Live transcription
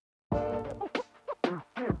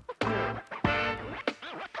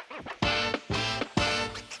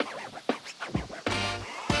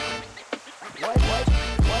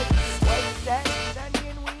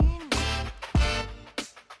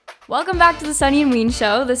Welcome back to the Sunny and Ween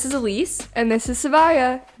Show. This is Elise. And this is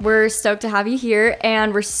Savaya. We're stoked to have you here,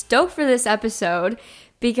 and we're stoked for this episode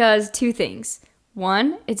because two things.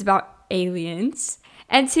 One, it's about aliens.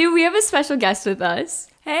 And two, we have a special guest with us.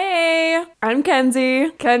 Hey, I'm Kenzie.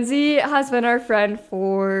 Kenzie has been our friend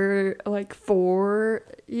for like 4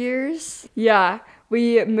 years. Yeah,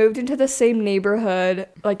 we moved into the same neighborhood,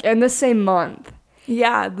 like in the same month.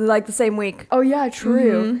 Yeah, like the same week. Oh yeah,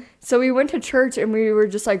 true. Mm-hmm. So we went to church and we were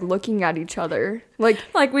just like looking at each other.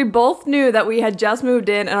 Like we both knew that we had just moved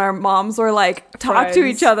in and our moms were like, talk Friends. to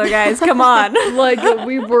each other, guys, come on. like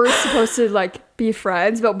we were supposed to like be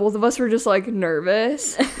friends, but both of us were just like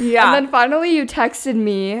nervous. Yeah. And then finally you texted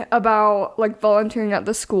me about like volunteering at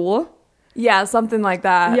the school. Yeah, something like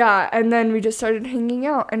that. Yeah, and then we just started hanging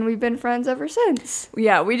out and we've been friends ever since.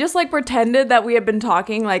 Yeah, we just like pretended that we had been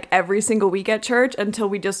talking like every single week at church until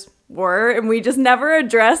we just were, and we just never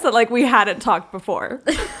addressed that like we hadn't talked before.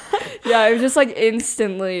 Yeah, it was just like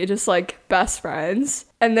instantly just like best friends.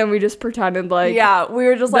 And then we just pretended like yeah, we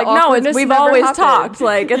were just like, no, awkwardness we've never always happened. talked.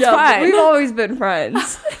 Like, it's yeah, fine. We've always been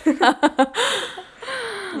friends. Yeah.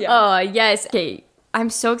 Oh, yes. Okay, I'm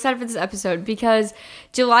so excited for this episode because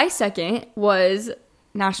July 2nd was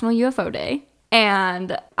National UFO Day.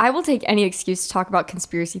 And I will take any excuse to talk about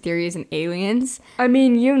conspiracy theories and aliens. I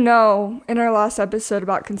mean, you know, in our last episode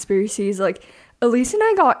about conspiracies, like, Elise and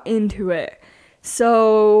I got into it.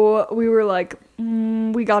 So we were like,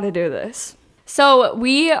 we gotta do this. So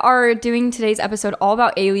we are doing today's episode all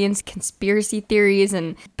about aliens, conspiracy theories,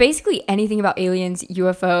 and basically anything about aliens,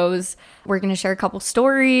 UFOs. We're going to share a couple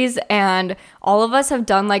stories, and all of us have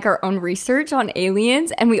done like our own research on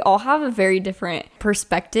aliens, and we all have a very different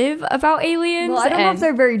perspective about aliens. Well, I don't know if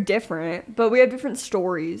they're very different, but we have different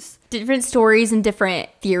stories. Different stories and different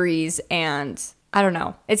theories, and I don't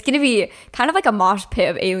know. It's going to be kind of like a mosh pit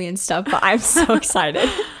of alien stuff, but I'm so excited.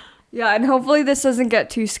 Yeah, and hopefully this doesn't get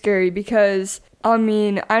too scary because, I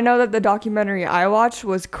mean, I know that the documentary I watched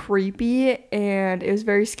was creepy and it was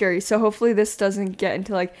very scary. So hopefully this doesn't get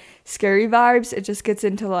into, like, scary vibes. It just gets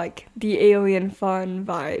into, like, the alien fun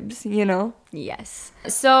vibes, you know? Yes.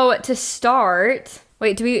 So to start,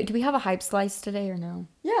 wait, do we have a hype slice today or no?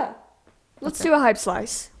 Yeah. Let's do a hype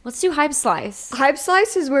slice. Let's do hype slice. Hype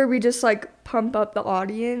slice is where we just, like, pump up the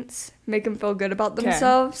audience, make them feel good about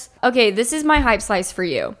themselves. Okay, this is my hype slice for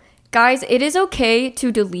you. Guys, it is okay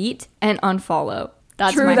to delete and unfollow.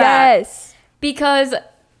 That's True my that. yes. Because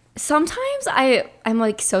sometimes I'm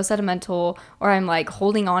like so sentimental, or I'm like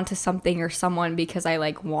holding on to something or someone because I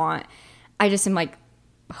just am like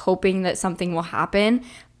hoping that something will happen.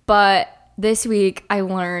 But this week I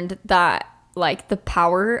learned that like the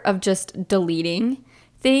power of just deleting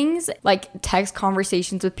things, like text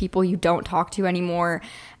conversations with people you don't talk to anymore.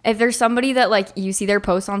 If there's somebody that like you see their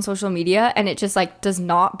posts on social media and it just like does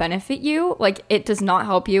not benefit you, like it does not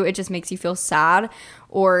help you, it just makes you feel sad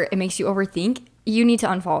or it makes you overthink, you need to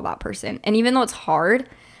unfollow that person. And even though it's hard,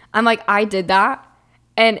 I'm like, I did that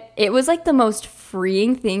and it was like the most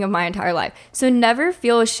freeing thing of my entire life. So never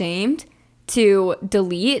feel ashamed to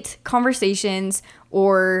delete conversations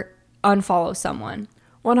or unfollow someone.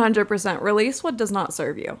 100%. Release what does not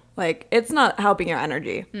serve you. Like, it's not helping your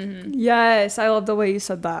energy. Mm-hmm. Yes, I love the way you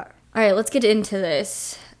said that. All right, let's get into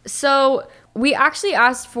this. So we actually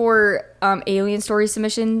asked for alien story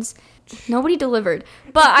submissions. Nobody delivered.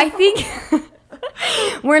 But I think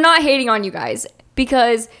we're not hating on you guys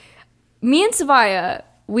because me and Savaya,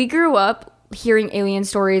 we grew up hearing alien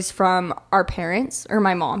stories from our parents, or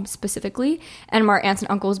my mom specifically, and our aunts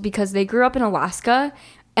and uncles because they grew up in Alaska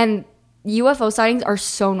and UFO sightings are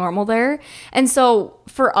so normal there. And so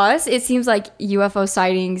for us, it seems like UFO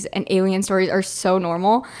sightings and alien stories are so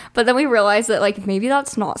normal. But then we realized that like maybe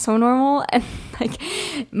that's not so normal. And like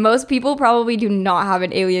most people probably do not have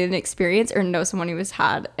an alien experience or know someone who has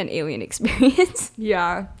had an alien experience.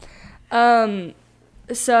 Yeah.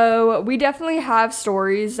 So we definitely have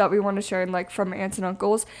stories that we want to share like from aunts and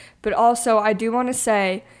uncles. But also I do want to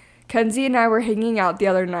say Kenzie and I were hanging out the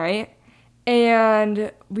other night.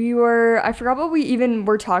 And I forgot what we even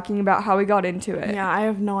were talking about, how we got into it. Yeah, I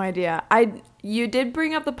have no idea. You did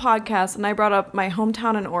bring up the podcast, and I brought up my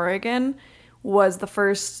hometown in Oregon was the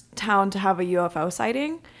first town to have a UFO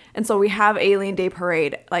sighting. And so we have Alien Day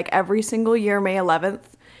Parade, like every single year, May 11th.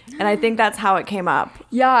 And I think that's how it came up.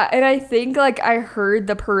 Yeah, and I think, like, I heard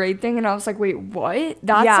the parade thing, and I was like, wait, what?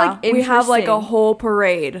 That's, like, interesting. We have, like, a whole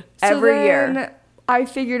parade every year. I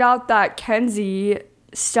figured out that Kenzie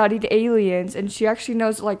studied aliens, and she actually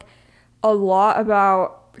knows, like, a lot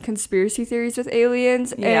about conspiracy theories with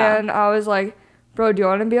aliens. Yeah. And I was like, bro, do you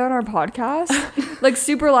want to be on our podcast? Like,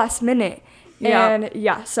 super last minute. And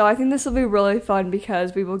yeah, so I think this will be really fun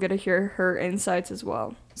because we will get to hear her insights as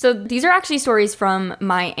well. So these are actually stories from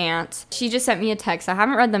my aunt. She just sent me a text. I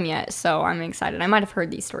haven't read them yet, so I'm excited. I might have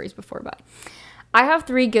heard these stories before, but I have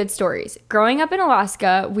 3 good stories. Growing up in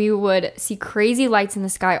Alaska, we would see crazy lights in the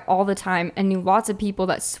sky all the time and knew lots of people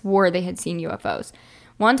that swore they had seen UFOs.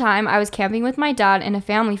 One time, I was camping with my dad and a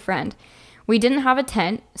family friend. We didn't have a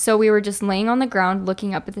tent, so we were just laying on the ground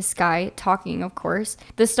looking up at the sky, talking, of course.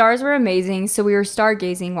 The stars were amazing, so we were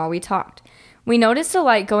stargazing while we talked. We noticed a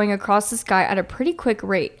light going across the sky at a pretty quick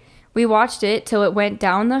rate. We watched it till it went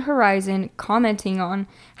down the horizon, commenting on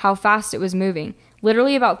how fast it was moving.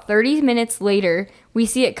 Literally about 30 minutes later, we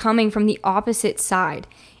see it coming from the opposite side.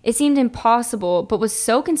 It seemed impossible, but was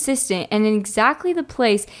so consistent and in exactly the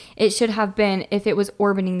place it should have been if it was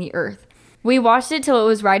orbiting the Earth. We watched it till it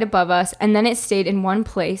was right above us, and then it stayed in one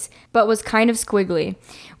place, but was kind of squiggly.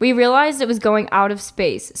 We realized it was going out of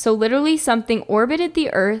space, so literally something orbited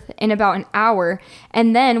the Earth in about an hour,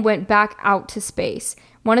 and then went back out to space.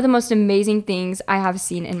 One of the most amazing things I have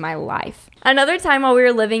seen in my life. Another time while we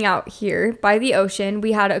were living out here by the ocean,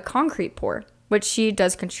 we had a concrete pour, which she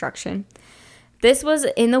does construction. This was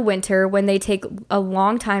in the winter when they take a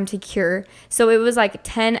long time to cure, so it was like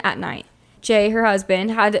 10 at night. Jay, her husband,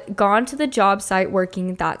 had gone to the job site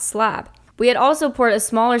working that slab. We had also poured a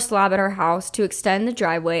smaller slab at our house to extend the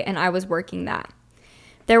driveway, and I was working that.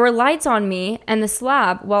 There were lights on me and the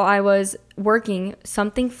slab. While I was working,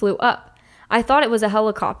 something flew up. I thought it was a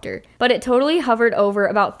helicopter, but it totally hovered over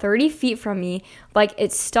about 30 feet from me, like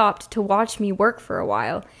it stopped to watch me work for a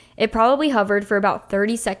while. It probably hovered for about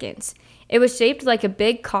 30 seconds. It was shaped like a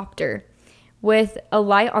big copter, with a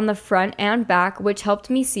light on the front and back, which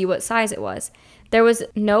helped me see what size it was. There was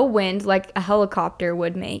no wind like a helicopter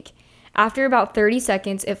would make. After about 30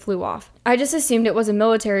 seconds, it flew off. I just assumed it was a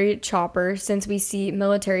military chopper since we see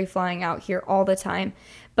military flying out here all the time.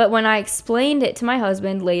 But when I explained it to my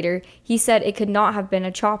husband later, he said it could not have been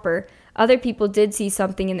a chopper. Other people did see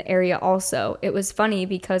something in the area also. It was funny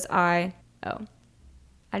because I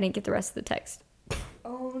didn't get the rest of the text.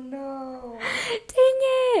 Oh no.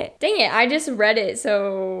 Dang it. I just read it,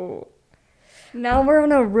 so Now we're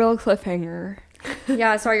on a real cliffhanger.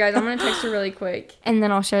 yeah, sorry guys, I'm gonna text her really quick and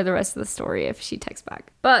then I'll share the rest of the story if she texts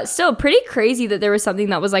back. But still pretty crazy that there was something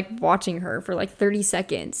that was like watching her for like 30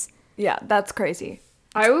 seconds. Yeah, that's crazy.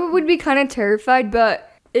 I would be kind of terrified,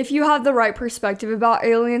 but if you have the right perspective about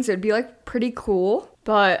aliens, it'd be like pretty cool.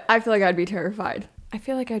 But I feel like I'd be terrified. I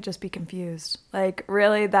feel like I'd just be confused. Like,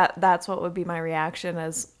 really, that's what would be my reaction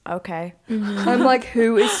is, okay. I'm like,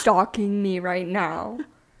 who is stalking me right now?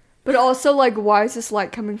 But also, like, why is this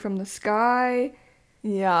light coming from the sky?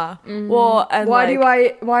 Yeah. Well, and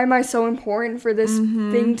why am I so important for this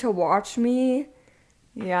thing to watch me?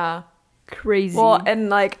 Yeah. Crazy. Well, and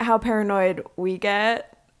like how paranoid we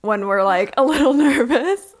get when we're like a little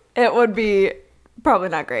nervous, it would be probably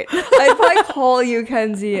not great. I'd probably call you,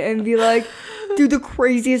 Kenzie, and be like, dude, the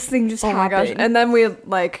craziest thing just happened. Oh my gosh. And then we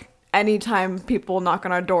like, anytime people knock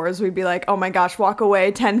on our doors, we'd be like, oh my gosh, walk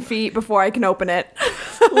away 10 feet before I can open it.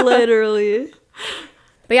 Literally.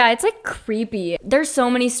 But yeah, it's like creepy. There's so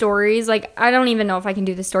many stories. Like, I don't even know if I can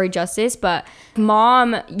do the story justice, but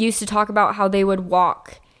mom used to talk about how they would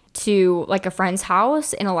walk to like a friend's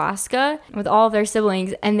house in Alaska with all of their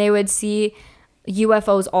siblings, and they would see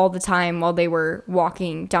UFOs all the time while they were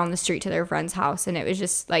walking down the street to their friend's house. And it was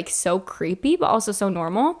just like so creepy, but also so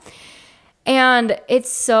normal. And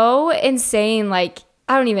it's so insane. Like,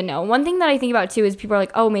 I don't even know. One thing that I think about too is people are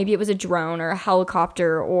like, oh, maybe it was a drone or a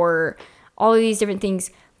helicopter or all of these different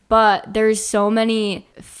things. But there's so many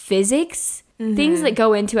physics things that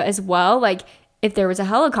go into it as well. Like, if there was a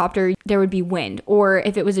helicopter, there would be wind. Or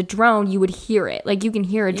if it was a drone, you would hear it. Like, you can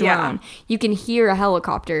hear a drone. Yeah. You can hear a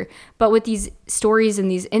helicopter. But with these stories and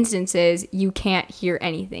these instances, you can't hear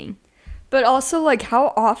anything. But also, like,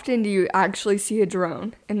 how often do you actually see a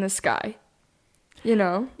drone in the sky? You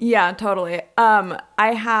know? Yeah, totally. I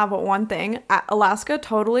have one thing. Alaska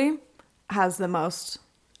totally has the most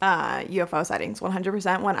UFO sightings,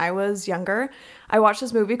 100%. When I was younger, I watched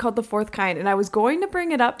this movie called The Fourth Kind, and I was going to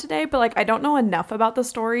bring it up today, but like I don't know enough about the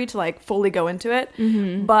story to like fully go into it.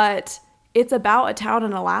 But it's about a town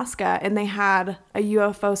in Alaska, and they had a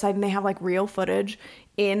UFO sighting. They have like real footage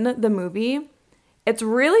in the movie. It's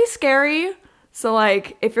really scary, so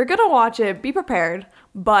like if you're gonna watch it, be prepared.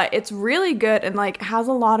 But it's really good and like has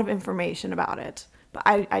a lot of information about it. But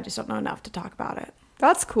I just don't know enough to talk about it.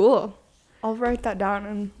 That's cool. I'll write that down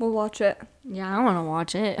and we'll watch it. Yeah, I want to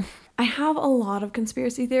watch it. I have a lot of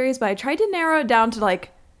conspiracy theories, but I tried to narrow it down to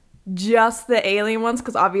like just the alien ones,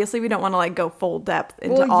 because obviously we don't want to like go full depth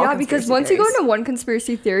into all yeah, because once theories. you go into one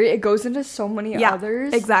conspiracy theory, it goes into so many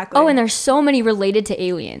others. Exactly. Oh, and there's so many related to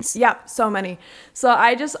aliens. Yeah, so many. So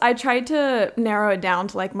I tried to narrow it down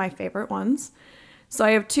to like my favorite ones. So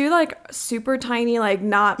I have 2 like super tiny, like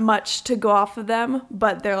not much to go off of them,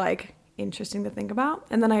 but they're like interesting to think about.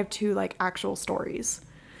 And then I have 2 like actual stories.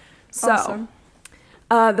 So Awesome.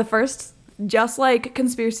 The first, just like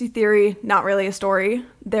conspiracy theory, not really a story.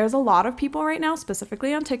 There's a lot of people right now,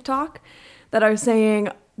 specifically on TikTok, that are saying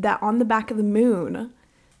that on the back of the moon,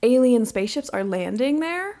 alien spaceships are landing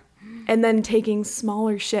there and then taking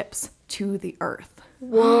smaller ships to the Earth.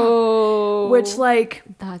 Whoa. Which, like,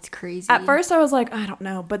 That's crazy. at first I was like, I don't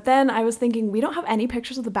know. But then I was thinking, we don't have any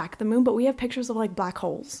pictures of the back of the moon, but we have pictures of like black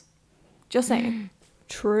holes. Just saying.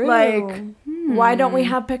 True. Like, why don't we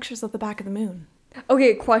have pictures of the back of the moon?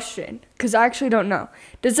 Okay, question. Because I actually don't know.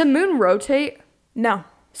 Does the moon rotate? No.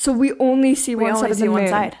 So we only see We one only side of see the moon. one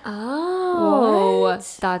side. Oh,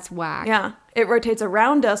 What? that's whack. Yeah. It rotates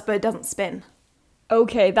around us, but it doesn't spin.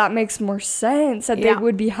 Okay, that makes more sense. That Yeah. they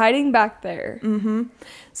would be hiding back there.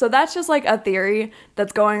 So that's just like a theory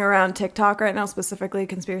that's going around TikTok right now, specifically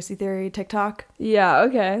conspiracy theory TikTok. Yeah,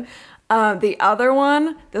 okay. The other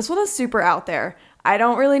one, this one is super out there. I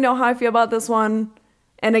don't really know how I feel about this one.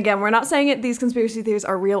 And again, we're not saying these conspiracy theories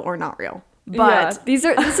are real or not real. But yeah,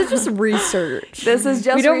 this is just research. this is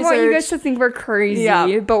just we don't want you guys research. to think we're crazy,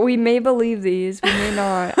 Yeah. but we may believe these. We may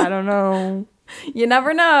not. I don't know. You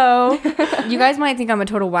never know. You guys might think I'm a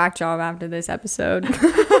total whack job after this episode.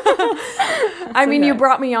 I mean, you okay.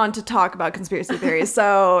 brought me on to talk about conspiracy theories,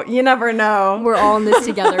 so you never know. We're all in this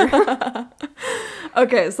together.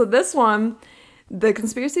 Okay, so this one, the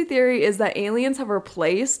conspiracy theory is that aliens have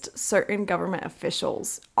replaced certain government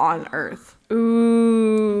officials on Earth.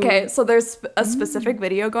 Ooh. Okay, so there's a specific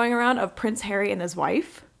video going around of Prince Harry and his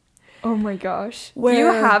wife. Oh my gosh. Where- Do you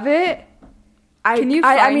have it? Can you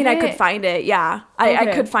I find mean, I it? could find it, yeah. I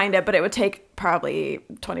Okay. could find it, but it would take probably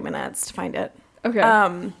 20 minutes to find it.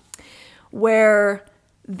 Okay. Where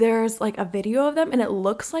there's like a video of them and it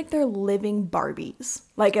looks like they're living Barbies.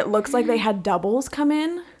 Like it looks like they had doubles come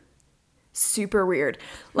in. Super weird.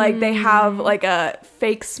 Like they have like a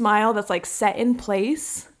fake smile that's like set in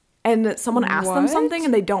place and someone asks them What? something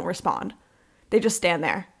and they don't respond. They just stand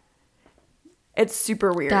there. It's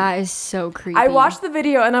super weird. That is so creepy. I watched the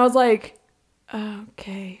video and I was like,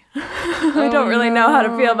 okay. I don't really know how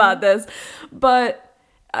to feel about this. But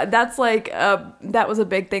that's like, that was a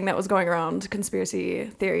big thing that was going around conspiracy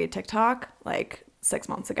theory TikTok like 6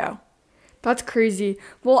 months ago. That's crazy.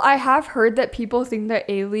 Well, I have heard that people think that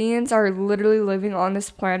aliens are literally living on this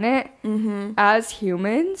planet as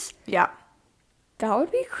humans. Yeah. That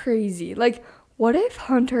would be crazy. Like, what if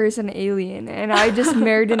Hunter is an alien and I just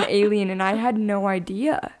married an alien and I had no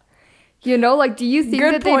idea? You know, like, do you think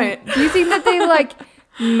Good that point. they like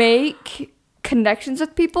make connections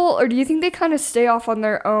with people, or do you think they kind of stay off on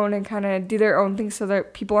their own and kind of do their own thing so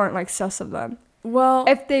that people aren't like sus of them? Well,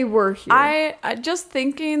 If they were here. I just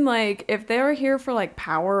thinking like if they were here for like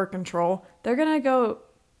power or control, they're going to go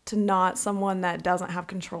to not someone that doesn't have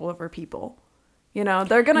control over people. You know,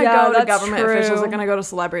 they're going to Yeah, go to that's government officials, true. they're going to go to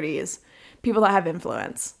celebrities, people that have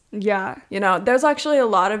influence. Yeah. You know, there's actually a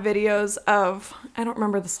lot of videos of, I don't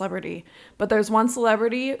remember the celebrity, but there's one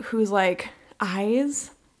celebrity whose like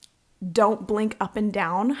eyes don't blink up and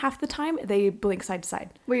down half the time. They blink side to side.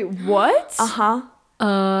 Wait, what? Uh-huh.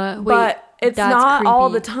 Wait, But it's that's not all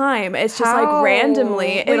creepy. the time. It's just How? like randomly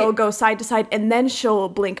Wait. it'll go side to side and then she'll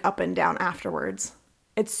blink up and down afterwards.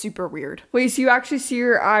 It's super weird. Wait, so you actually see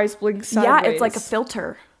your eyes blink sideways? Yeah, it's like a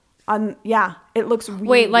filter. Yeah, it looks really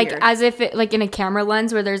Wait, like weird. as if it like in a camera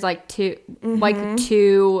lens where there's like two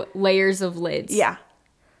layers of lids. Yeah.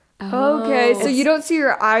 Okay, so you don't see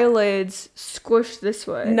your eyelids squish this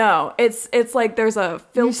way. No, it's like there's a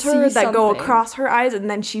You filter see that go something. across her eyes and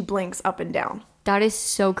then she blinks up and down. That is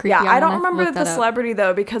so creepy. Yeah, I don't wanna remember look the that up. celebrity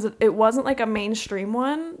though because it wasn't like a mainstream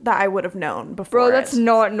one that I would have known before. Bro, that's it.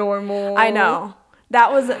 not normal. I know.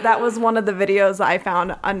 That was one of the videos that I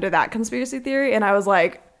found under that conspiracy theory and I was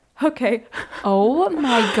like, okay. Oh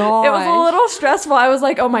my god. It was a little stressful. I was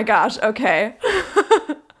like, oh my gosh, okay.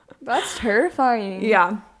 That's terrifying.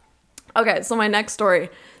 Yeah. Okay, so my next story.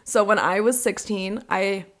 So when I was 16,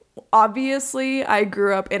 I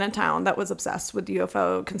grew up in a town that was obsessed with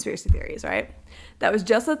UFO conspiracy theories, right? That was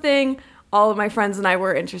just a thing all of my friends and I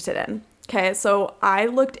were interested in. Okay, so I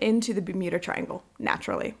looked into the Bermuda Triangle,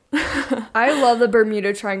 naturally. I love the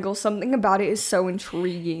Bermuda Triangle. Something about it is so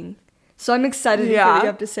intriguing. So I'm excited to hear what you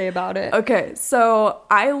have to say about it. Okay, so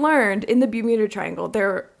I learned in the Bermuda Triangle,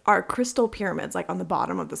 there are crystal pyramids like on the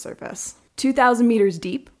bottom of the surface, 2,000 meters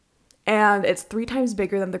deep. and it's 3 times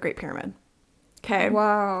bigger than the Great Pyramid. Okay.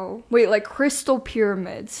 Wow. Wait, like crystal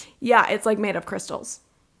pyramids. Yeah, it's like made of crystals.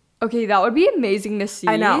 Okay, that would be amazing to see.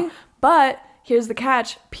 I know. But here's the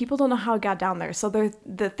catch. People don't know how it got down there. So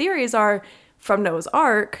the theories are from Noah's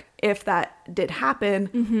Ark, if that did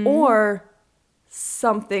happen, or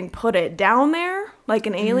something put it down there, like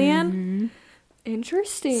an alien.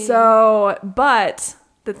 Interesting. So, but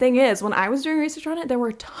the thing is, when I was doing research on it, there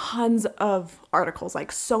were tons of articles,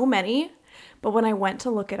 like so many. But when I went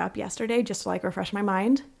to look it up yesterday, just to like refresh my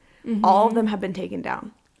mind, all of them have been taken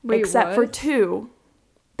down. Wait, except for what? 2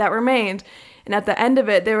 that remained. And at the end of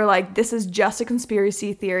it, they were like, this is just a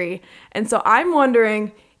conspiracy theory. And so I'm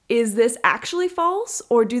wondering, is this actually false,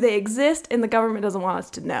 or do they exist and the government doesn't want us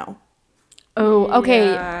to know? Oh,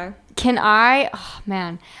 okay. Yeah. Oh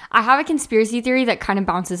man, I have a conspiracy theory that kind of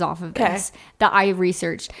bounces off of this that I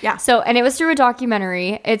researched. Yeah. So, and it was through a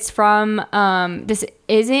documentary. It's from, this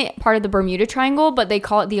isn't part of the Bermuda Triangle, but they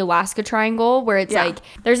call it the Alaska Triangle, where it's like,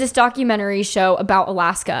 there's this documentary show about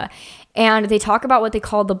Alaska, and they talk about what they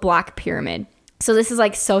call the Black Pyramid. So this is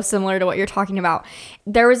like so similar to what you're talking about.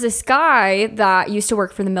 There was this guy that used to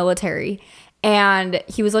work for the military, and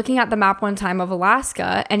he was looking at the map one time of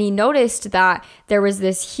Alaska, and he noticed that there was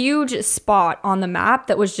this huge spot on the map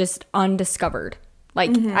that was just undiscovered.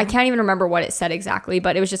 Like, I can't even remember what it said exactly,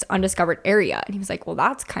 but it was just undiscovered area. And he was like, well,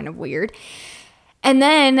 that's kind of weird. And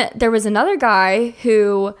then there was another guy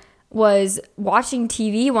who was watching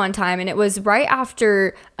TV one time, and it was right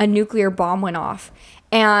after a nuclear bomb went off.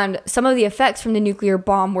 And some of the effects from the nuclear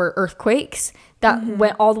bomb were earthquakes that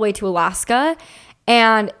went all the way to Alaska.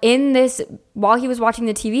 And in this, while he was watching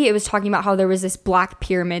the TV, it was talking about how there was this black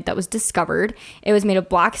pyramid that was discovered. It was made of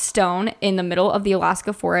black stone in the middle of the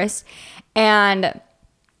Alaska forest. And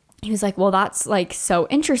he was like, well, that's like so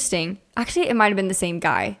interesting. Actually, it might have been the same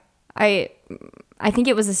guy. I think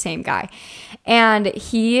it was the same guy. And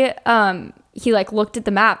he like looked at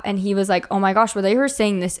the map, and he was like, oh my gosh, where they were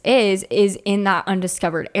saying this is in that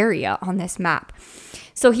undiscovered area on this map.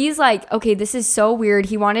 So he's like, okay, this is so weird.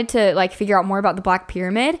 He wanted to like figure out more about the Black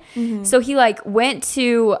Pyramid. So he like went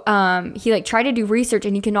to, he like tried to do research,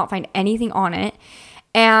 and he could not find anything on it.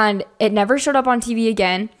 And it never showed up on TV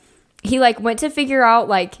again. He like went to figure out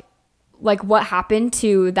like what happened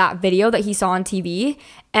to that video that he saw on TV.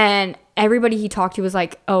 And everybody he talked to was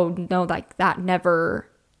like, oh no, like that never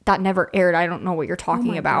aired. I don't know what you're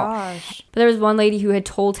talking about. Gosh. But there was one lady who had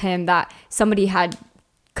told him that somebody had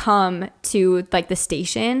come to like the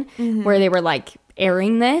station where they were like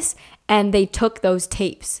airing this, and they took those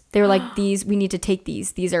tapes. They were like, we need to take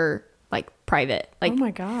these are like private, like, Oh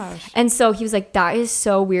my gosh. and so he was like, that is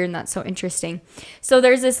so weird, and that's so interesting. So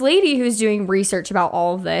there's this lady who's doing research about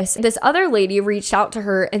all of this. This other lady reached out to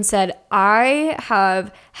her and said, I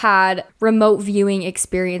have had remote viewing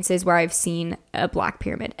experiences where I've seen a Black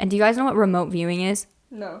Pyramid. And do you guys know what remote viewing is?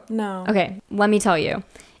 No. Okay, let me tell you.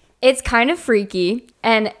 It's kind of freaky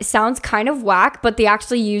and sounds kind of whack, but they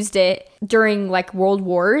actually used it during like World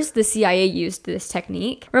Wars. The CIA used this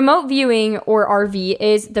technique. Remote viewing, or RV,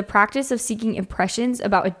 is the practice of seeking impressions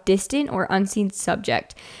about a distant or unseen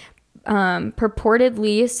subject,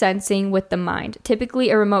 purportedly sensing with the mind.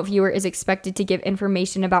 Typically, a remote viewer is expected to give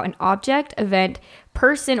information about an object, event,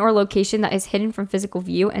 person, or location that is hidden from physical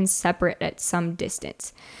view and separate at some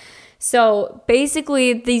distance. So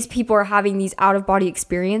basically, these people are having these out-of-body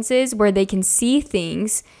experiences where they can see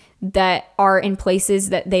things that are in places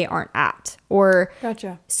that they aren't at. Or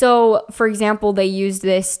Gotcha. so, for example, they used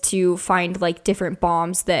this to find like different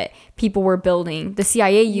bombs that people were building. The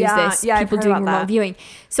CIA used this. I've People heard doing about remote that. viewing.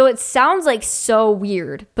 So it sounds like so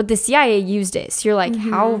weird, but the CIA used it. So you're like,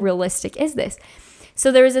 how realistic is this?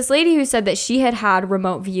 So there was this lady who said that she had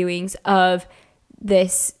remote viewings of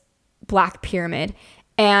this Black Pyramid.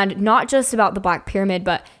 And not just about the Black Pyramid,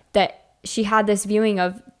 but that she had this viewing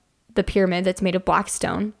of the pyramid that's made of black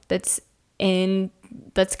stone that's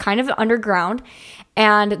kind of underground.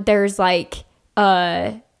 And there's like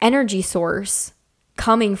a energy source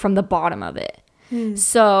coming from the bottom of it.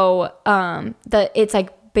 So it's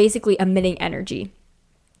like basically emitting energy.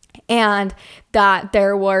 And that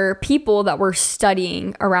there were people that were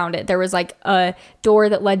studying around it. There was like a door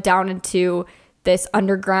that led down into this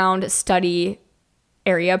underground study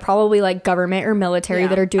area, probably like government or military,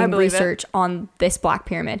 that are doing research on this Black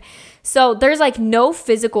Pyramid. So there's like no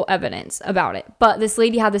physical evidence about it, but this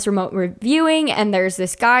lady had this remote reviewing, and there's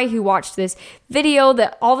this guy who watched this video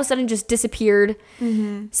that all of a sudden just disappeared.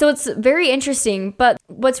 So it's very interesting. But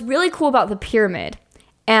what's really cool about the pyramid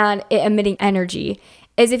and it emitting energy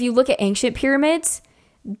is if you look at ancient pyramids,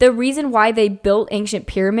 the reason why they built ancient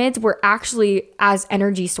pyramids were actually as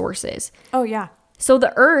energy sources. Oh yeah. So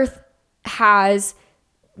the earth has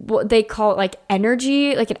what they call like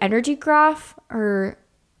energy, like an energy graph, or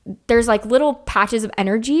there's like little patches of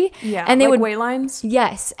energy. Yeah, and they like would way lines.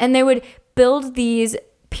 Yes, and they would build these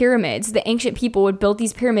pyramids. The ancient people would build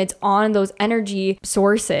these pyramids on those energy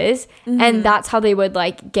sources, and that's how they would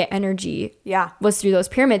like get energy. Yeah. Was through those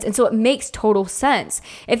pyramids. And so it makes total sense.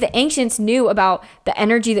 If the ancients knew about the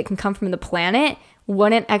energy that can come from the planet,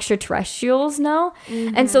 wouldn't extraterrestrials know?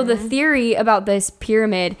 And so the theory about this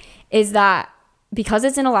pyramid is that because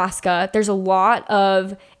it's in Alaska, there's a lot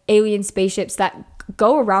of alien spaceships that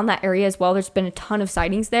go around that area as well. There's been a ton of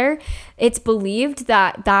sightings there. It's believed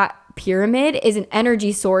that that pyramid is an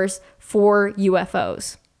energy source for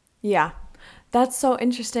UFOs. Yeah. That's so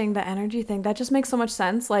interesting, the energy thing. That just makes so much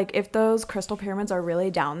sense. Like, if those crystal pyramids are really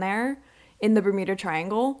down there in the Bermuda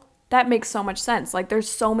Triangle, that makes so much sense. Like, there's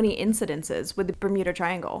so many incidences with the Bermuda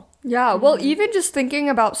Triangle. Yeah, well, even just thinking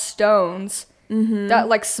about stones, that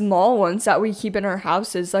like small ones that we keep in our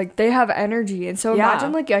houses, like they have energy. And so Yeah.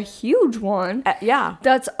 imagine like a huge one Yeah.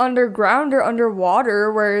 that's underground or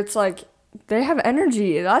underwater where it's like they have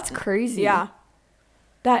energy. That's crazy. Yeah.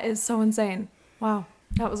 That is so insane. Wow.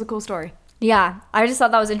 That was a cool story. Yeah, I just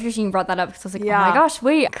thought that was interesting you brought that up because I was like, Yeah. oh my gosh,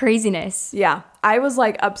 wait, craziness. Yeah. I was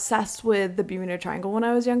like obsessed with the Bermuda Triangle when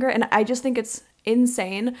I was younger. And I just think it's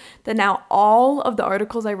insane that now all of the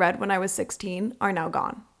articles I read when I was 16 are now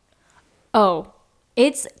gone. Oh,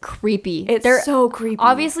 it's creepy. It's so creepy.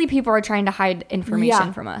 Obviously, people are trying to hide information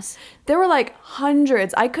Yeah. from us. There were like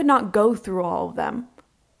hundreds. I could not go through all of them.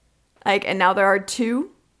 Like, and now there are 2.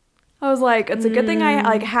 I was like, it's a good thing I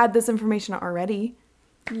like had this information already.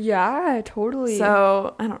 Yeah, totally.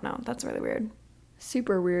 So I don't know. That's really weird.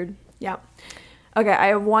 Super weird. Yeah. Okay, I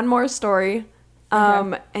have one more story.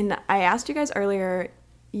 And I asked you guys earlier,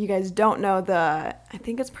 you guys don't know I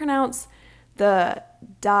think it's pronounced the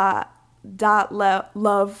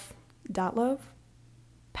Love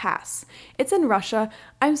Pass. It's in Russia.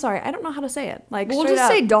 I'm sorry, I don't know how to say it. Like, We'll straight just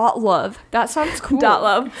up. say .love. That sounds cool.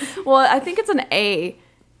 .love. Well, I think it's an A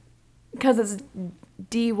because it's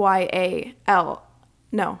DYAL.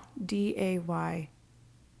 No, DAY.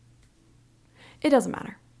 It doesn't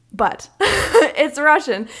matter. But it's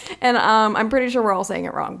Russian, and I'm pretty sure we're all saying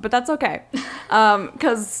it wrong, but that's okay.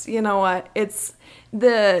 Because you know what? It's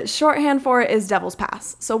the shorthand for it is Devil's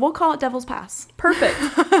Pass. So we'll call it Devil's Pass. Perfect.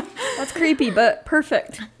 That's creepy, but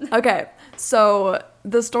perfect. Okay. So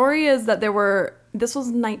the story is that this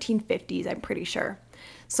was 1950s, I'm pretty sure.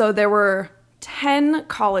 So there were 10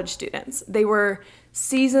 college students. They were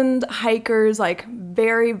seasoned hikers, like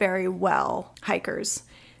very, very well hikers.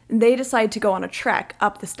 They decided to go on a trek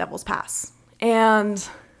up this Devil's Pass. And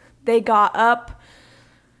they got up,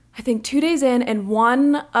 I think 2 days in, and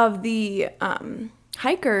one of the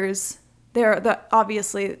hikers,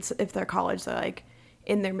 obviously, if they're college, they're like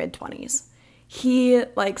in their mid-20s. He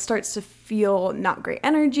like starts to feel not great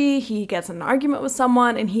energy. He gets in an argument with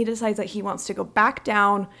someone, and he decides that he wants to go back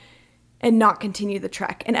down and not continue the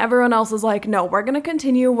trek. And everyone else is like, no, we're going to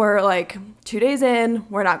continue. We're like 2 days in,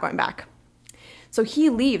 we're not going back. So he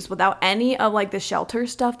leaves without any of like the shelter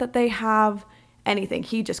stuff that they have, anything.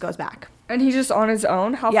 He just goes back. And he's just on his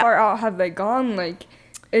own? How Yeah. far out have they gone? Like,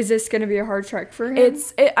 is this going to be a hard trek for him?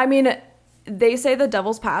 I mean, they say the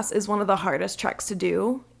Devil's Pass is one of the hardest treks to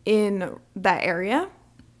do in that area.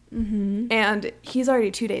 Mm-hmm. And he's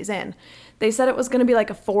already 2 days in. They said it was going to be like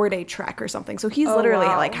a 4-day trek or something. So he's literally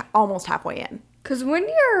wow. like almost halfway in. Because when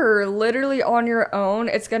you're literally on your own,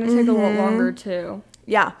 it's going to take a lot longer too.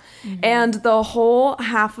 Yeah. Mm-hmm. And the whole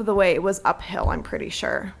half of the way was uphill, I'm pretty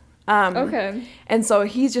sure. Okay. And so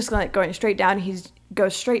he's just like going straight down. He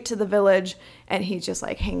goes straight to the village, and he's just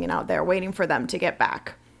like hanging out there waiting for them to get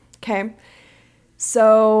back. Okay.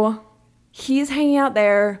 So he's hanging out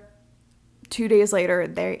there. 2 days later,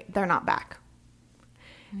 they're not back.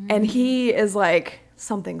 And he is like,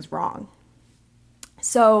 something's wrong.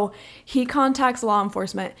 So he contacts law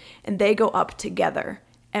enforcement, and they go up together.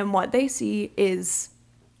 And what they see is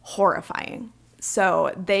horrifying.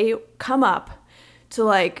 So they come up to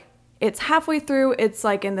like, it's halfway through. It's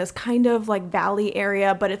like in this kind of like valley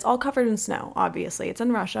area, but it's all covered in snow, obviously. It's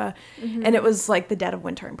in Russia. Mm-hmm. And it was like the dead of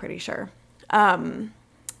winter, I'm pretty sure.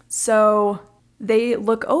 So they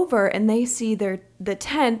look over, and they see the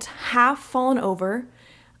tent half fallen over.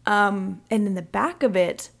 And in the back of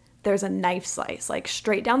it, there's a knife slice, like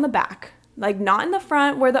straight down the back, like not in the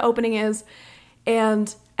front where the opening is.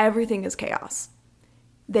 And everything is chaos.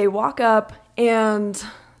 They walk up, and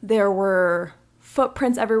there were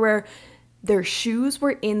footprints everywhere. Their shoes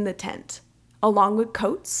were in the tent, along with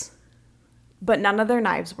coats, but none of their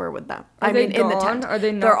knives were with them. Are they in the gone? tent. Are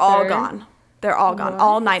they not They're all there? gone. They're all gone. What?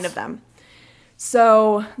 All 9 of them.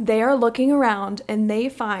 So they are looking around and they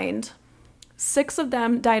find 6 of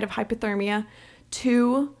them died of hypothermia,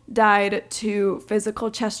 2 died to physical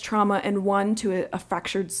chest trauma, and 1 to a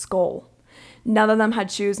fractured skull. None of them had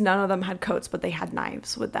shoes, none of them had coats, but they had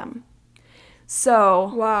knives with them.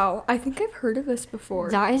 So Wow, I think I've heard of this before.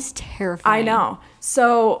 That is terrifying. I know.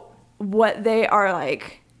 So what they are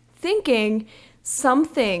like thinking,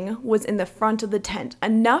 something was in the front of the tent,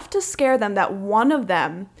 enough to scare them that one of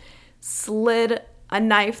them slid a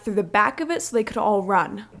knife through the back of it so they could all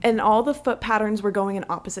run. And all the foot patterns were going in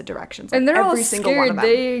opposite directions. Like and they're every all single one of scared.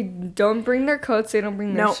 them. They don't bring their coats. They don't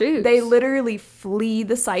bring their shoes. They literally flee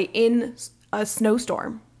the site in a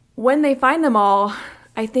snowstorm. When they find them all,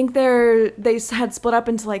 I think they had split up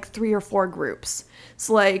into like 3 or 4 groups.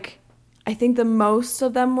 So like, I think the most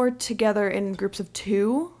of them were together in groups of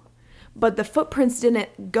 2, but the footprints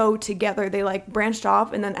didn't go together. They like branched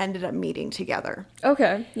off and then ended up meeting together.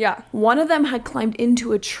 Okay, yeah. One of them had climbed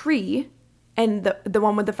into a tree, and the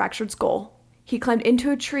one with the fractured skull, he climbed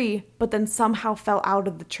into a tree, but then somehow fell out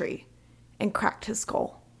of the tree and cracked his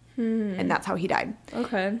skull. And that's how he died.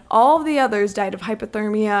 Okay. All of the others died of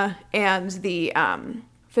hypothermia and the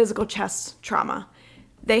physical chest trauma.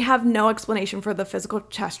 They have no explanation for the physical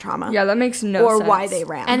chest trauma. Yeah, that makes no sense. Or why they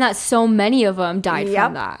ran. And that so many of them died Yep.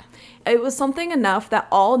 from that. It was something enough that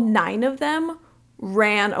all 9 of them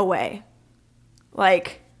ran away.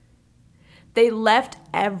 Like, they left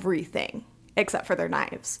everything except for their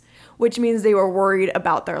knives, which means they were worried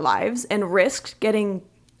about their lives and risked getting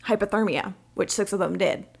hypothermia, which 6 of them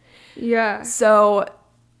did. Yeah. So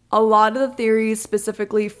a lot of the theories,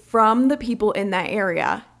 specifically from the people in that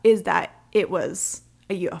area, is that it was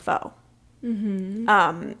a UFO. Mm-hmm.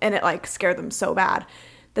 And it like scared them so bad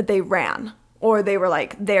that they ran, or they were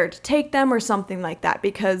like there to take them or something like that,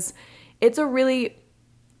 because it's a really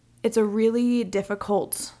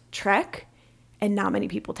difficult trek and not many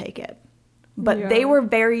people take it. But they were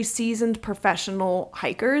very seasoned professional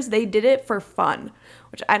hikers. They did it for fun,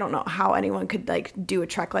 which I don't know how anyone could like do a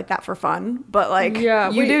trek like that for fun, but like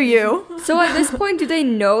you do you. So at this point, do they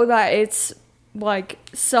know that it's like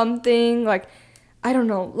something like, I don't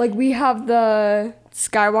know, like we have the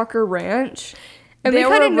Skywalker Ranch and we There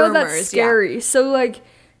kind of were know that's rumors, scary. So like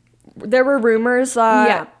there were rumors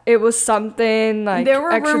that it was something like there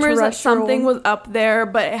were rumors that something extraterrestrial. was up there,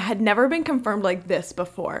 but it had never been confirmed like this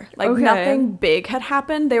before. Like Okay. nothing big had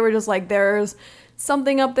happened. They were just like, there's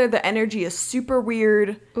something up there. The energy is super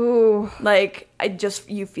weird. Ooh. Like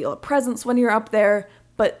you feel a presence when you're up there.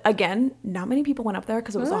 But again, not many people went up there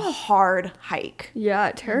because it was a hard hike.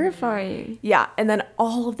 Yeah, terrifying. Yeah, and then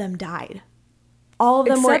all of them died. All of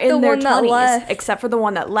them Except were the in their one that 20s, left. except for the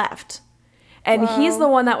one that left. And he's the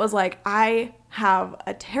one that was like, I have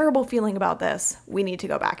a terrible feeling about this. We need to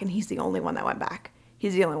go back. And he's the only one that went back.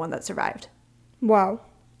 He's the only one that survived. Wow.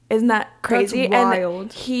 Isn't that crazy? That's wild.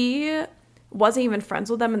 And he wasn't even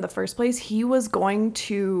friends with them in the first place. He was going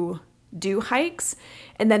to do hikes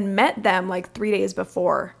and then met them like 3 days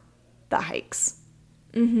before the hikes.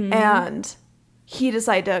 Mm-hmm. And he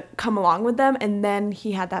decided to come along with them, and then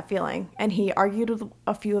he had that feeling. And he argued with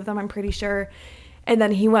a few of them, I'm pretty sure. And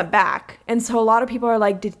then he went back. And so a lot of people are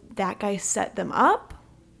like, did that guy set them up?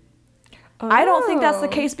 I don't think that's the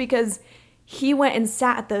case, because he went and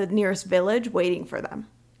sat at the nearest village waiting for them.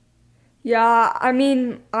 Yeah, I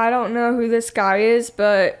mean, I don't know who this guy is,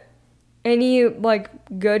 but any like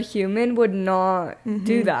good human would not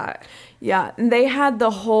do that. Yeah, and they had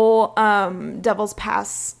the whole Devil's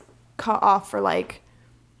Pass cut off for like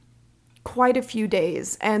quite a few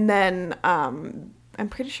days, and then I'm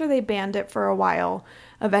pretty sure they banned it for a while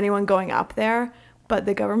of anyone going up there, but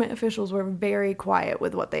the government officials were very quiet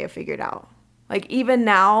with what they have figured out. Like even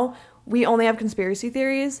now, we only have conspiracy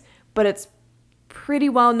theories, but it's pretty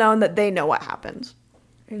well known that they know what happened.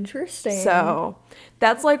 Interesting. So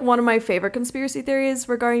that's like one of my favorite conspiracy theories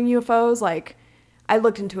regarding UFOs. Like I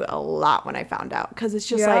looked into it a lot when I found out, because it's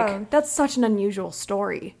just like, that's such an unusual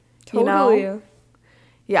story. Totally. You know?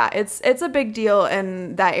 Yeah, it's a big deal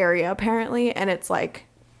in that area apparently, and it's like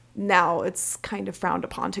now it's kind of frowned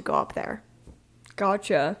upon to go up there.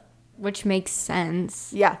 Gotcha. Which makes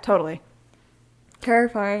sense. Yeah, totally.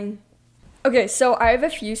 Terrifying. Okay, so I have a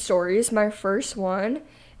few stories. My first one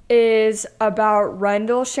is about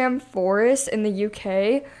Rendlesham Forest in the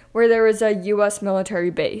UK, where there was a US military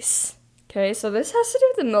base. Okay, so this has to do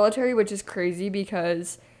with the military, which is crazy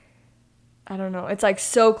because, I don't know, it's like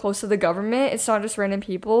so close to the government. It's not just random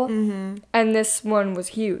people. Mm-hmm. And this one was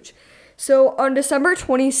huge. So on December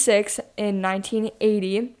 26th in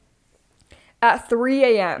 1980, at 3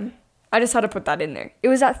 a.m., I just had to put that in there. It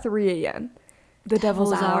was at 3 a.m. The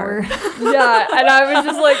devil's hour. Yeah, and I was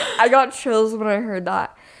just like, I got chills when I heard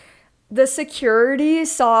that. The security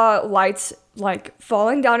saw lights like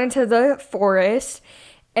falling down into the forest,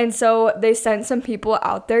 and so they sent some people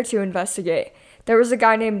out there to investigate. There was a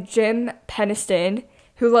guy named Jim Peniston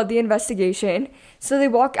who led the investigation. So they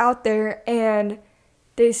walk out there and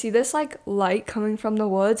they see this like light coming from the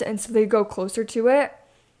woods, and so they go closer to it.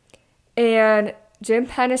 And Jim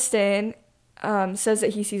Peniston says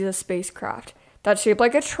that he sees a spacecraft that's shaped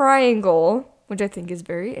like a triangle, which I think is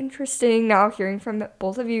very interesting now, hearing from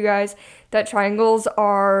both of you guys that triangles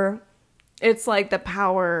are... It's like the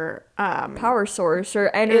power source or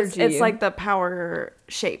energy. It's like the power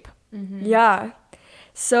shape. Mm-hmm. Yeah.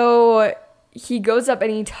 So he goes up and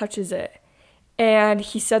he touches it. And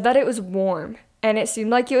he said that it was warm. And it seemed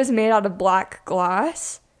like it was made out of black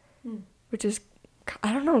glass, which is,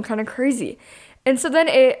 I don't know, kind of crazy. And so then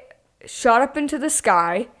it shot up into the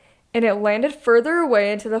sky and it landed further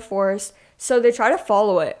away into the forest. So they tried to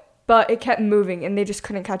follow it, but it kept moving and they just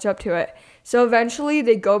couldn't catch up to it. So eventually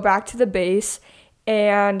they go back to the base,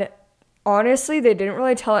 and honestly, they didn't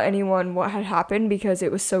really tell anyone what had happened because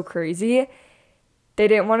it was so crazy. They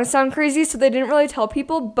didn't want to sound crazy, so they didn't really tell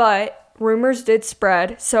people, but rumors did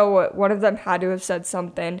spread, so one of them had to have said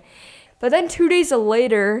something. But then 2 days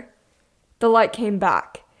later, the light came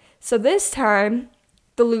back. So this time,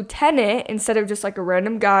 the lieutenant, instead of just like a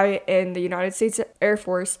random guy in the United States Air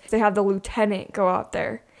Force, they have the lieutenant go out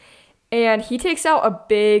there. And he takes out a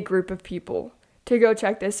big group of people to go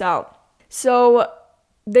check this out. So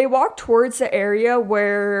they walk towards the area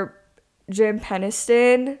where Jim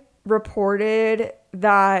Peniston reported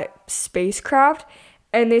that spacecraft,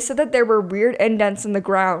 and they said that there were weird indents in the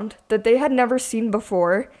ground that they had never seen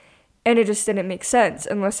before, and it just didn't make sense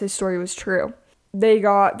unless his story was true. They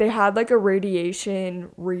had like a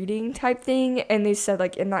radiation reading type thing, and they said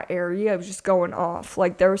like in that area it was just going off.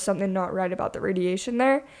 Like there was something not right about the radiation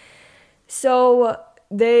there. So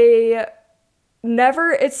it's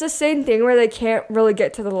the same thing where they can't really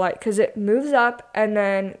get to the light because it moves up and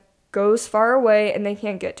then goes far away and they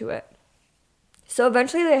can't get to it. So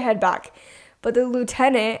eventually they head back. But the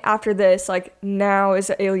lieutenant after this, like, now is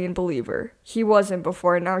an alien believer. He wasn't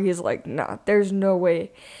before, and now he's like, nah, there's no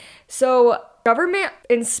way. So government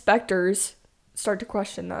inspectors start to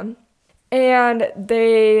question them. And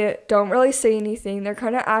they don't really say anything. They're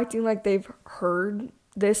kind of acting like they've heard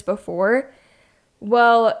this before.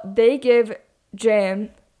 Well, they give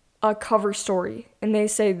Jim a cover story, and they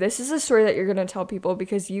say, this is a story that you're going to tell people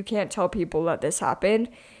because you can't tell people that this happened.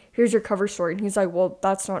 Here's your cover story. And he's like, well,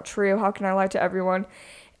 that's not true. How can I lie to everyone?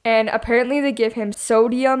 And apparently they give him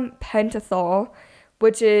sodium pentothal,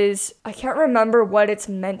 which is, I can't remember what it's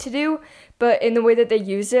meant to do, but in the way that they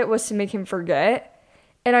used it was to make him forget.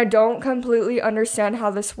 And I don't completely understand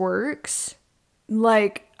how this works.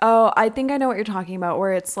 Like, oh, I think I know what you're talking about,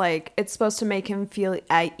 where it's like, it's supposed to make him feel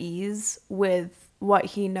at ease with what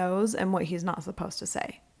he knows and what he's not supposed to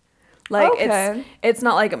say. Like, okay. It's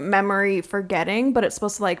not like memory forgetting, but it's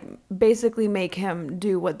supposed to like basically make him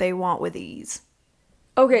do what they want with ease.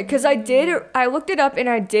 Okay, because I looked it up and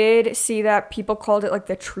I did see that people called it like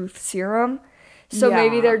the truth serum. So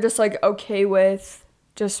maybe they're just like okay with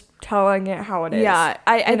just telling it how it is. Yeah,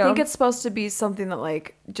 I think it's supposed to be something that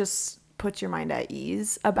like just puts your mind at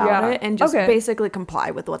ease about it and just basically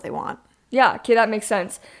comply with what they want. Yeah, okay, that makes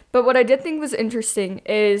sense. But what I did think was interesting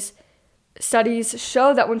is studies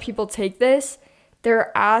show that when people take this,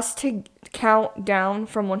 they're asked to count down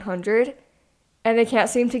from 100 and they can't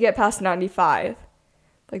seem to get past 95.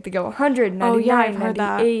 Like they go 100, 99,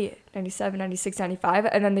 98, 97, 96, 95,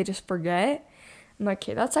 and then they just forget. I'm like,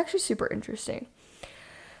 okay, that's actually super interesting.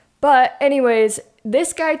 But anyways,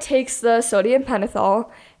 this guy takes the sodium pentothal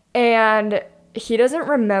and he doesn't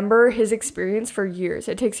remember his experience for years.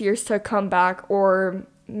 It takes years to come back, or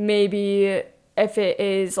maybe if it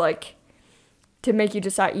is like to make you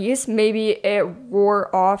just at ease, maybe it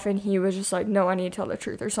wore off and he was just like, no, I need to tell the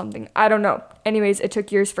truth or something. I don't know. Anyways, it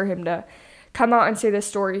took years for him to come out and say this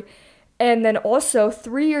story. And then also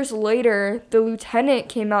 3 years later, the lieutenant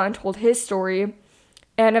came out and told his story,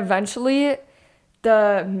 and eventually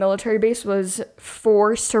the military base was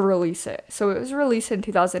forced to release it. So it was released in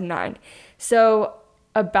 2009. So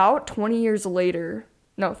about 30 years later,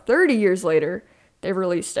 they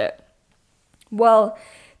released it. Well,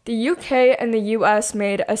 the UK and the US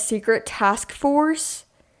made a secret task force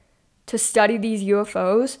to study these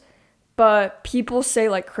UFOs, but people say,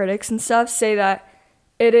 like critics and stuff, say that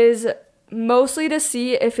it is mostly to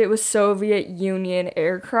see if it was Soviet Union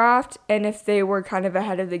aircraft and if they were kind of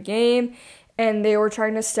ahead of the game, and they were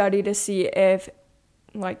trying to study to see if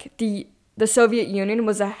like the Soviet Union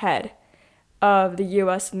was ahead of the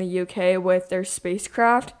US and the UK with their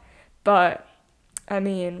spacecraft. But, I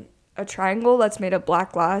mean, a triangle that's made of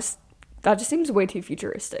black glass, that just seems way too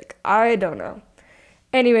futuristic. I don't know.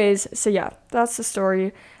 Anyways, so yeah, that's the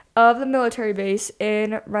story of the military base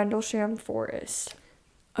in Rendlesham Forest.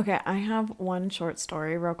 Okay, I have one short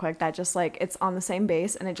story real quick that just like it's on the same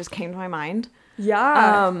base and it just came to my mind.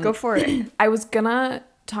 Yeah, go for it. I was gonna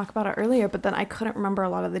talk about it earlier, but then I couldn't remember a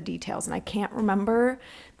lot of the details and I can't remember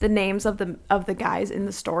the names of the guys in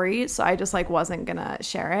the story, so I just like wasn't gonna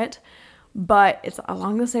share it. But it's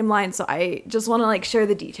along the same line, so I just want to like share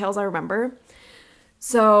the details I remember.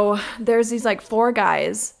 So there's these like 4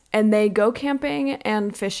 guys and they go camping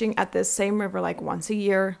and fishing at this same river like once a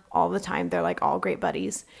year all the time. They're like all great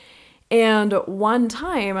buddies. And one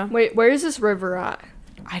time, Wait, where is this river at?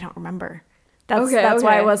 I don't remember. That's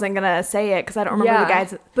why I wasn't gonna say it because I don't remember the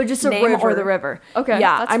guy's but just a name river. or the river. Okay,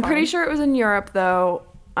 yeah, that's I'm pretty fine. sure it was in Europe though.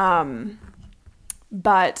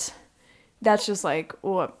 But that's just like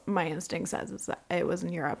what my instinct says is that it was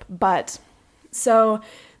in Europe. But so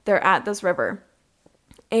they're at this river,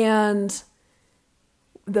 and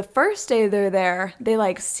the first day they're there, they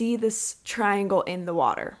like see this triangle in the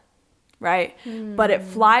water, right? But it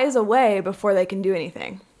flies away before they can do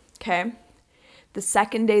anything. Okay. The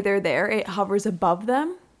second day they're there, it hovers above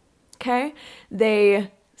them. Okay.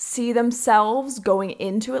 They see themselves going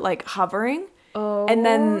into it, like hovering. Oh. And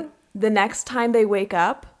then the next time they wake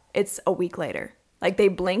up, it's a week later. Like they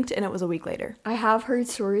blinked and it was a week later. I have heard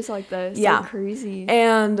stories like this. Yeah. They're crazy.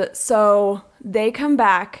 And so they come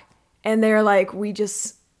back and they're like, what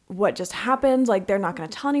just happened? Like they're not going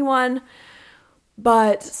to tell anyone.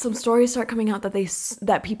 But some stories start coming out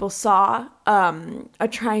that people saw a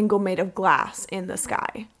triangle made of glass in the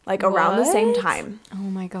sky, like around the same time. Oh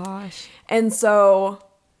my gosh. And so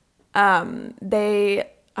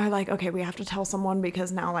they are like, okay, we have to tell someone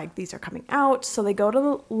because now like these are coming out. So they go to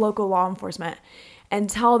the local law enforcement and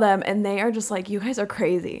tell them, and they are just like, you guys are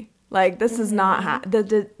crazy. Like this is that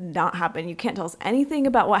did not happen. You can't tell us anything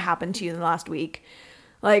about what happened to you in the last week.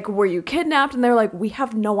 Like, were you kidnapped? And they're like, we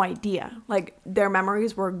have no idea. Like, their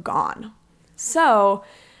memories were gone. So,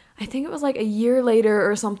 I think it was like a year later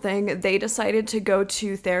or something, they decided to go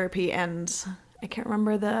to therapy. And I can't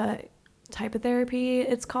remember the type of therapy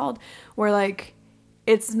it's called. Where, like,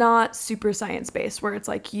 it's not super science-based. Where it's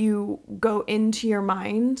like you go into your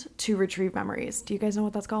mind to retrieve memories. Do you guys know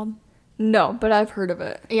what that's called? No, but I've heard of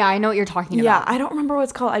it. Yeah, I know what you're talking Yeah, about. I don't remember what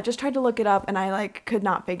it's called. I just tried to look it up and I like could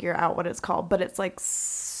not figure out what it's called, but it's like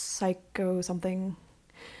psycho something.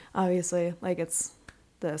 Obviously, like it's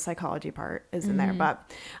the psychology part is in there,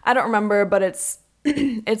 but I don't remember, but it's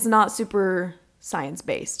it's not super science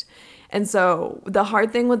based. And so the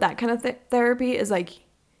hard thing with that kind of therapy is like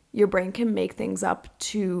your brain can make things up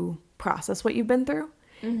to process what you've been through.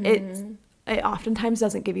 It oftentimes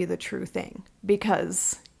doesn't give you the true thing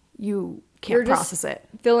because you can't process it.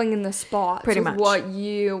 Filling in the spots Pretty with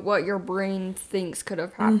much. what your brain thinks could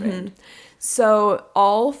have happened. So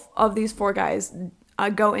all of these 4 guys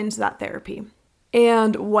go into that therapy.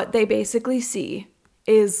 And what they basically see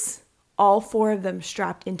is all 4 of them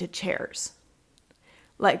strapped into chairs.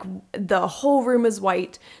 Like the whole room is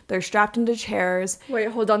white. They're strapped into chairs. Wait,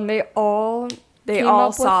 hold on. They all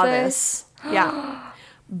Saw this. Yeah.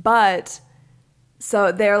 But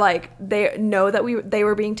so they're like, they know that they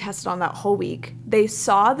were being tested on that whole week. They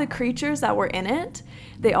saw the creatures that were in it.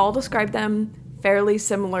 They all described them fairly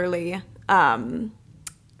similarly. And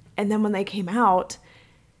then when they came out,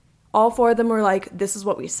 all 4 of them were like, this is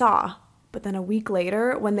what we saw. But then a week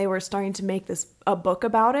later, when they were starting to make a book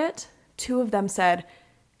about it, 2 of them said,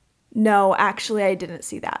 no, actually, I didn't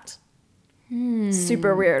see that.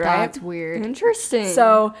 Super weird, right? That's weird. Interesting.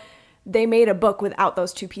 So they made a book without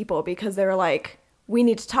those 2 people because they were like, we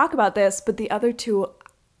need to talk about this. But the other 2,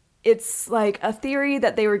 it's like a theory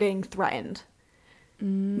that they were getting threatened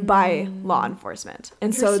by law enforcement.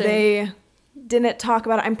 And so they didn't talk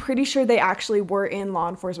about it. I'm pretty sure they actually were in law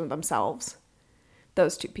enforcement themselves,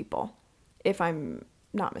 those 2 people, if I'm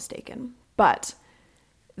not mistaken. But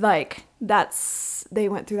like they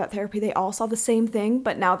went through that therapy. They all saw the same thing,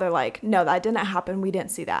 but now they're like, no, that didn't happen. We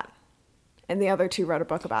didn't see that. And the other 2 wrote a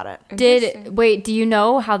book about it. Do you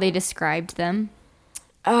know how they described them?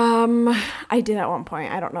 I did at one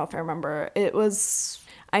point. I don't know if I remember.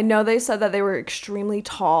 I know they said that they were extremely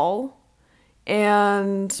tall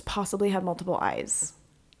and possibly had multiple eyes.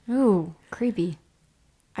 Ooh, creepy.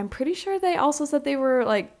 I'm pretty sure they also said they were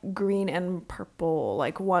like green and purple.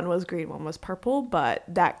 Like one was green, one was purple, but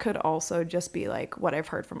that could also just be like what I've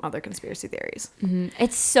heard from other conspiracy theories. Mm-hmm.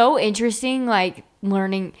 It's so interesting, like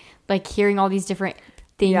learning, like hearing all these different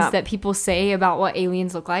things that people say about what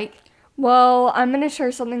aliens look like. Well, I'm going to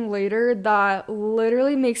share something later that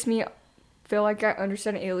literally makes me feel like I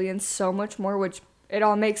understand aliens so much more, which it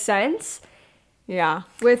all makes sense. Yeah.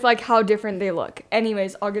 With like how different they look.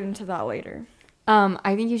 Anyways, I'll get into that later.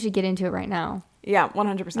 I think you should get into it right now. Yeah,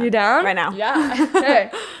 100%. You down? Right now. Yeah.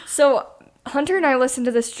 Okay. So Hunter and I listened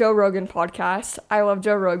to this Joe Rogan podcast. I love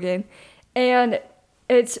Joe Rogan. And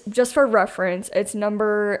it's just for reference. It's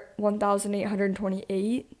number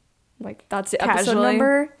 1828. Like that's the episode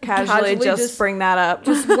number. Casually just bring that up.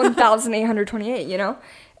 Just 1828, you know?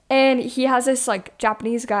 And he has this like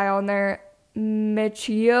Japanese guy on there,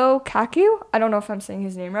 Michio Kaku. I don't know if I'm saying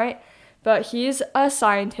his name right. But he's a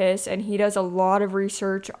scientist and he does a lot of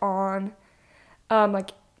research on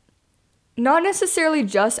like not necessarily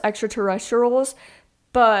just extraterrestrials,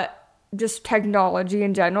 but just technology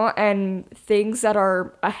in general and things that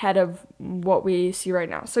are ahead of what we see right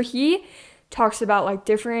now. So he talks about like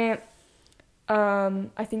different,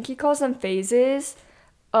 I think he calls them phases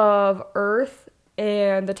of Earth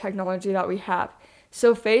and the technology that we have.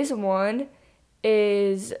 So phase 1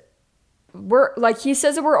 is he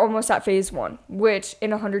says that we're almost at phase 1, which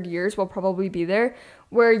in 100 years we'll probably be there,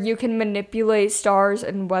 where you can manipulate stars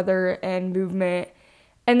and weather and movement.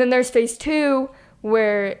 And then there's phase 2,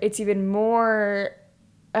 where it's even more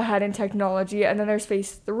ahead in technology. And then there's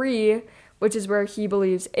phase 3, which is where he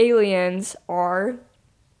believes aliens are.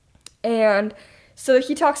 And so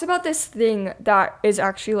he talks about this thing that is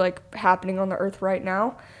actually like happening on the earth right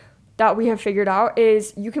now that we have figured out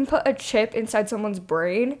is you can put a chip inside someone's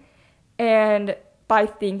brain, and by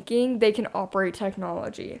thinking, they can operate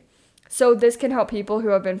technology. So this can help people who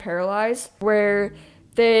have been paralyzed, where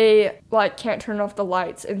they like can't turn off the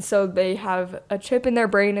lights. And so they have a chip in their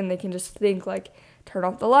brain and they can just think like, turn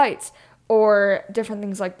off the lights or different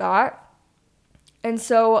things like that. And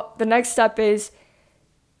so the next step is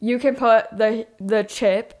you can put the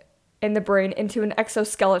chip in the brain into an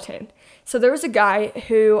exoskeleton. So there was a guy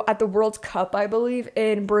who at the World Cup, I believe,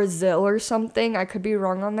 in Brazil or something, I could be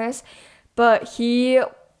wrong on this, but he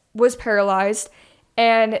was paralyzed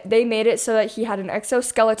and they made it so that he had an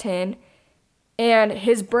exoskeleton and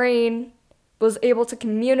his brain was able to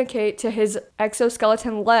communicate to his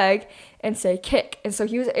exoskeleton leg and say kick. And so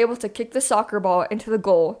he was able to kick the soccer ball into the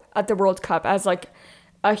goal at the World Cup as like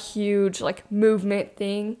a huge like movement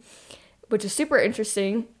thing, which is super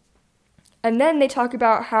interesting. And then they talk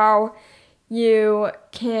about how you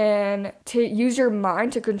can use your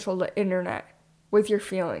mind to control the internet with your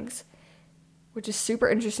feelings, which is super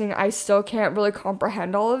interesting. I still can't really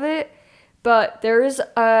comprehend all of it, but there's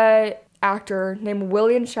a actor named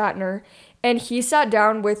William Shatner, and he sat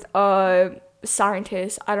down with a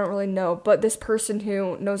scientist, I don't really know, but this person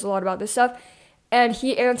who knows a lot about this stuff, and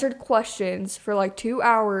he answered questions for like 2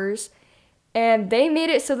 hours, and they made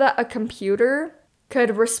it so that a computer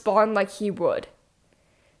could respond like he would.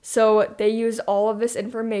 So they used all of this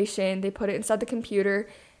information, they put it inside the computer.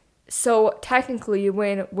 So technically,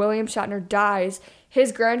 when William Shatner dies,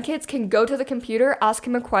 his grandkids can go to the computer, ask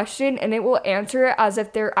him a question, and it will answer it as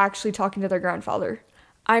if they're actually talking to their grandfather.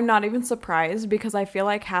 I'm not even surprised because I feel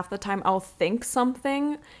like half the time I'll think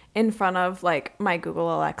something in front of like my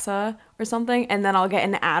Google Alexa or something, and then I'll get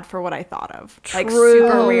an ad for what I thought of. True. Like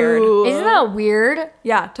super weird. Isn't that weird?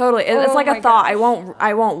 Yeah, totally. It's Oh like a my thought. gosh.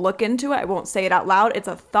 I won't look into it. I won't say it out loud. It's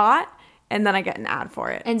a thought, and then I get an ad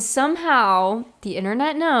for it. And somehow the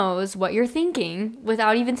internet knows what you're thinking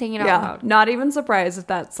without even saying it out loud. Not even surprised if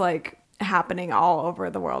that's like happening all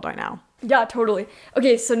over the world right now. Yeah, totally.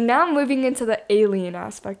 Okay, so now moving into the alien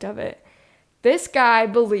aspect of it. This guy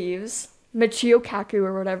believes, Michio Kaku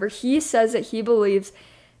or whatever, he says that he believes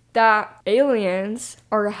that aliens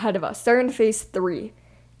are ahead of us. They're in phase 3,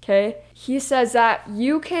 okay? He says that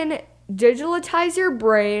you can digitalize your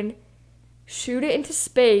brain, shoot it into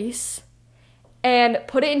space, and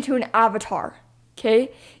put it into an avatar,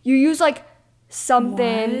 okay? You use like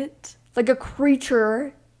something, What? like a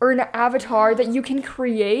creature or an avatar that you can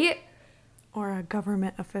create. Or a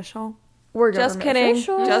government official. Or Just government kidding.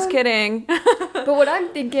 official. Just kidding. But what I'm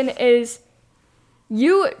thinking is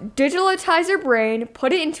you digitalize your brain,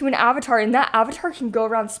 put it into an avatar, and that avatar can go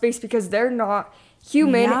around space because they're not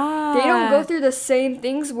human. Yeah. They don't go through the same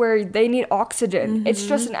things where they need oxygen. It's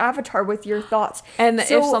just an avatar with your thoughts. And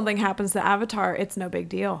So- if something happens to Avatar, it's no big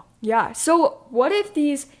deal. Yeah. So what if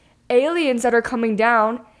these aliens that are coming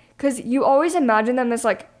down, because you always imagine them as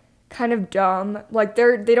like kind of dumb, like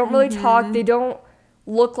they don't really talk, they don't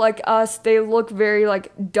look like us, they look very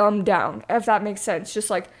like dumbed down, if that makes sense. Just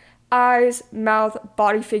like eyes, mouth,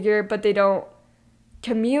 body figure, but they don't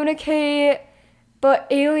communicate. But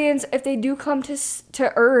aliens, if they do come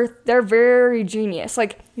to Earth, they're very genius.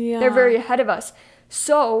 Like, Yeah. they're very ahead of us.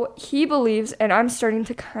 So he believes, and I'm starting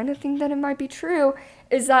to kind of think that it might be true,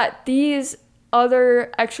 is that these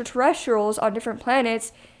other extraterrestrials on different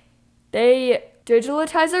planets, they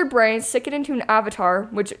digitalize their brains, stick it into an avatar,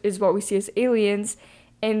 which is what we see as aliens,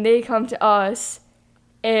 and they come to us,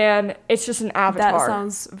 and it's just an avatar. That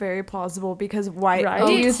sounds very plausible, because why? Right?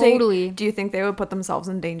 Do you Totally. think? Do you think they would put themselves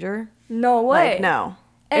in danger? No way. Like, no.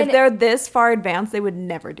 And if they're this far advanced, they would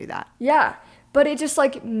never do that. Yeah, but it just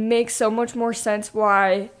like makes so much more sense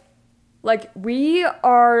why, like, we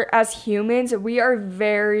are, as humans, we are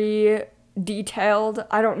very detailed.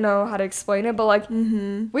 I don't know how to explain it, but like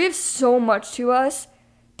we have so much to us.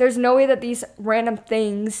 There's no way that these random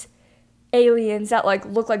things, aliens that like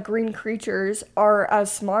look like green creatures, are as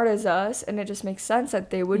smart as us, and it just makes sense that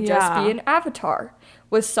they would just be an avatar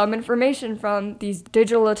with some information from these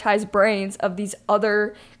digitalized brains of these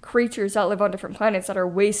other creatures that live on different planets that are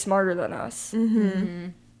way smarter than us.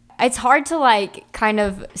 It's hard to like kind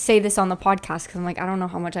of say this on the podcast because I'm like, I don't know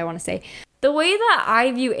how much I want to say. The way that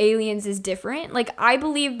I view aliens is different. Like, I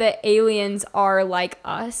believe that aliens are like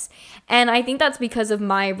us, and I think that's because of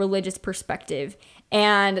my religious perspective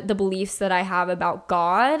and the beliefs that I have about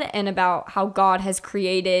God and about how God has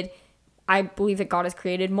created. I believe that God has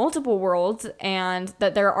created multiple worlds, and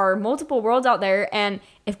that there are multiple worlds out there, and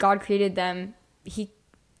if God created them,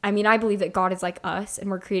 I believe that God is like us and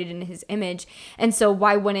we're created in his image. And so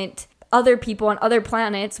why wouldn't other people on other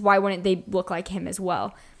planets, why wouldn't they look like him as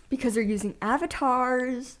well? Because they're using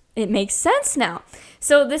avatars. It makes sense now.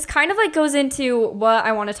 So this kind of like goes into what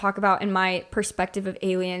I want to talk about in my perspective of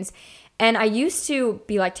aliens. And I used to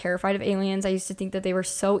be like terrified of aliens. I used to think that they were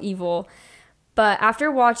so evil. But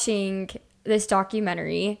after watching this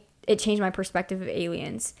documentary, it changed my perspective of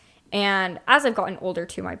aliens. And as I've gotten older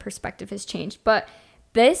too, my perspective has changed. But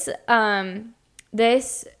this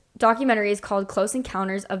documentary is called Close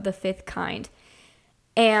Encounters of the Fifth Kind.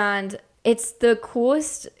 And it's the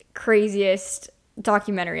coolest, craziest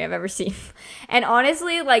documentary I've ever seen. And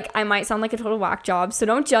honestly, like, I might sound like a total whack job, so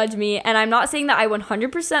don't judge me. And I'm not saying that I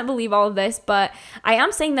 100% believe all of this, but I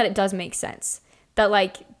am saying that it does make sense. That,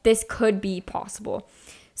 like, this could be possible.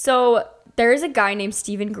 So there is a guy named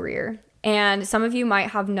Stephen Greer, and some of you might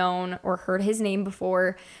have known or heard his name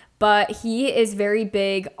before, but he is very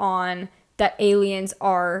big on that aliens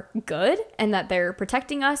are good and that they're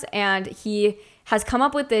protecting us, and he has come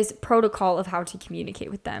up with this protocol of how to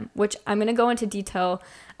communicate with them, which I'm going to go into detail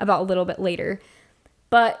about a little bit later.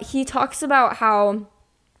 But he talks about how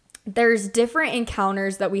there's different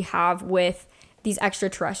encounters that we have with these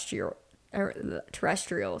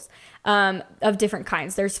terrestrials of different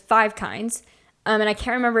kinds. There's 5 kinds, and I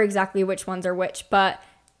can't remember exactly which ones are which, but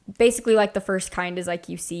basically, like, the first kind is like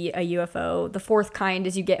you see a UFO. The 4th kind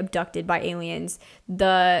is you get abducted by aliens.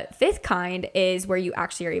 The 5th kind is where you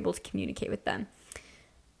actually are able to communicate with them.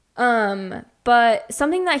 But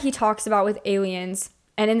something that he talks about with aliens,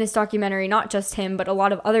 and in this documentary, not just him, but a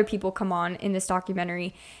lot of other people come on in this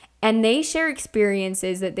documentary, and they share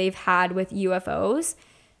experiences that they've had with UFOs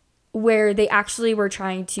where they actually were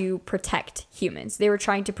trying to protect humans. They were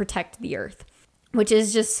trying to protect the Earth, which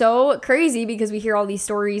is just so crazy because we hear all these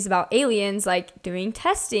stories about aliens like doing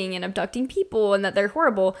testing and abducting people and that they're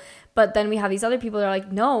horrible. But then we have these other people that are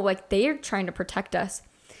like, no, like, they are trying to protect us.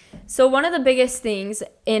 So one of the biggest things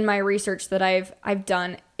in my research that I've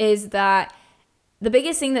done is that the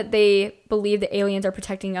biggest thing that they believe the aliens are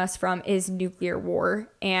protecting us from is nuclear war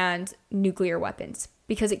and nuclear weapons,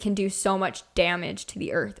 because it can do so much damage to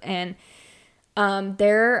the Earth. And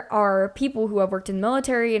there are people who have worked in the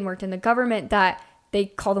military and worked in the government that they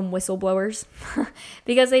call them whistleblowers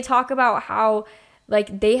because they talk about how,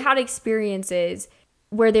 like, they had experiences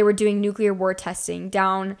where they were doing nuclear war testing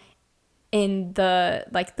down in the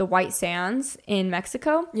White Sands in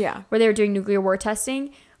Mexico. Yeah. Where they were doing nuclear war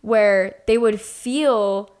testing, where they would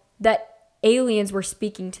feel that aliens were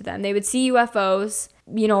speaking to them. They would see UFOs,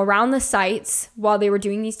 around the sites while they were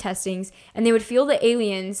doing these testings, and they would feel the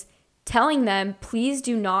aliens telling them, please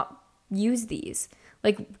do not use these.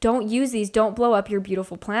 Like, don't use these. Don't blow up your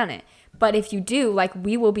beautiful planet. But if you do, like,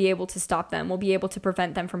 we will be able to stop them. We'll be able to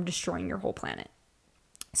prevent them from destroying your whole planet.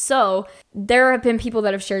 So there have been people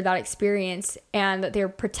that have shared that experience and that they're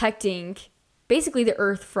protecting basically the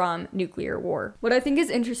Earth from nuclear war. What I think is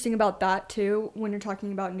interesting about that too, when you're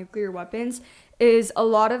talking about nuclear weapons, is a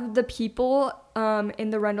lot of the people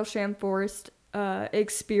in the Rendlesham Forest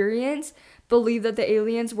experience believe that the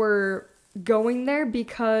aliens were going there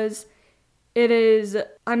because it is,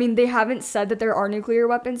 they haven't said that there are nuclear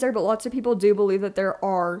weapons there, but lots of people do believe that there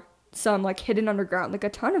are some, like, hidden underground, like a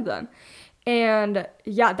ton of them. And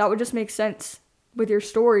yeah, that would just make sense with your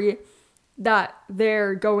story that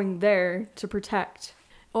they're going there to protect.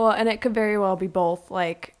 Well, and it could very well be both.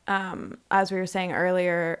 Like, as we were saying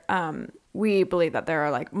earlier, we believe that there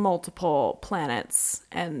are like multiple planets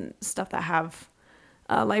and stuff that have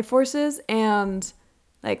life forces, and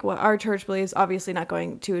like what our church believes, obviously not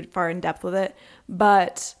going too far in depth with it,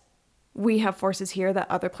 but we have forces here that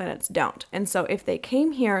other planets don't. And so if they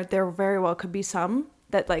came here, there very well could be some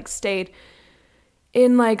that like stayed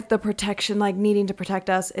in like the protection, like needing to protect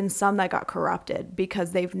us, and some that got corrupted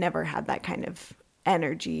because they've never had that kind of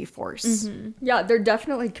energy force. Yeah, there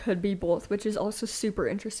definitely could be both, which is also super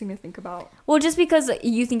interesting to think about. Well, just because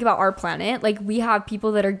you think about our planet, like we have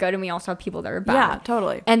people that are good and we also have people that are bad. Yeah,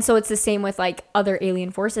 totally. And so it's the same with like other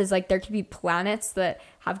alien forces. Like there could be planets that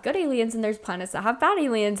have good aliens and there's planets that have bad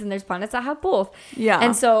aliens and there's planets that have both. Yeah.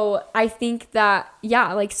 And so I think that,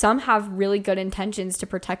 yeah, like some have really good intentions to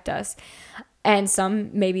protect us and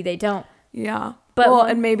some maybe they don't. Yeah. But well,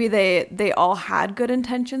 and maybe they all had good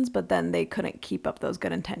intentions, but then they couldn't keep up those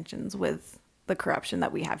good intentions with the corruption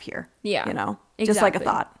that we have here. Yeah, You know? exactly. Just like a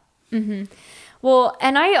thought. Well,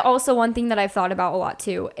 and I also, one thing that I've thought about a lot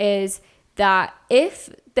too is that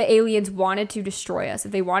if the aliens wanted to destroy us,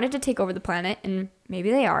 if they wanted to take over the planet, and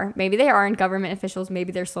maybe they are, and government officials,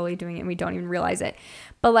 maybe they're slowly doing it and we don't even realize it.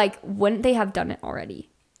 But like, wouldn't they have done it already?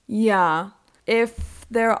 Yeah. If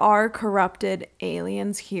there are corrupted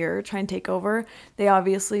aliens here trying to take over, they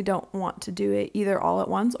obviously don't want to do it either all at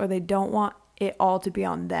once, or they don't want it all to be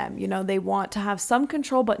on them. You know, they want to have some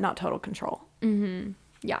control, but not total control.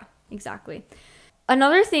 Yeah, exactly.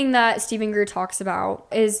 Another thing that Stephen Greer talks about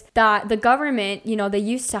is that the government, you know, they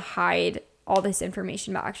used to hide all this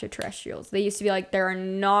information about extraterrestrials. They used to be like, there are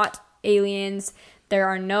not aliens, there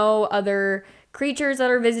are no other creatures that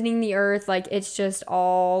are visiting the earth, like it's just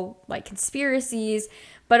all like conspiracies.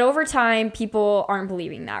 But over time, people aren't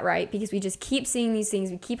believing that, right? Because we just keep seeing these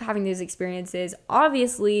things, we keep having these experiences.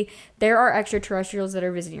 Obviously, there are extraterrestrials that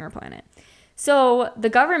are visiting our planet. So the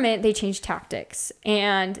government, they change tactics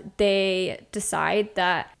and they decide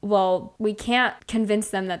that, well, we can't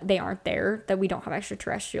convince them that they aren't there, that we don't have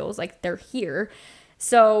extraterrestrials, like they're here.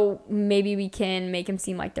 So maybe we can make them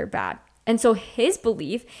seem like they're bad. And so his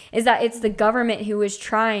belief is that it's the government who is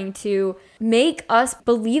trying to make us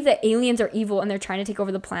believe that aliens are evil and they're trying to take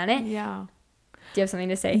over the planet. Yeah. Do you have something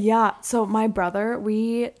to say? Yeah. So my brother,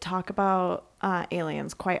 we talk about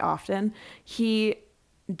aliens quite often. He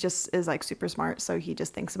just is like super smart, so he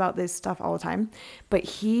just thinks about this stuff all the time. But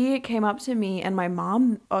he came up to me and my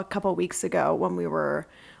mom a couple weeks ago when we were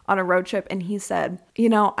on a road trip, and he said, you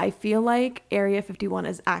know, I feel like Area 51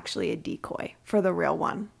 is actually a decoy for the real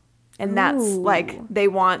one. And that's like, they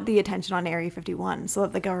want the attention on Area 51 so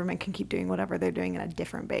that the government can keep doing whatever they're doing in a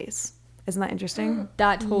different base. Isn't that interesting?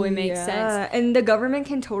 That totally makes sense. And the government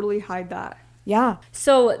can totally hide that. Yeah.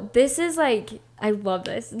 So this is like, I love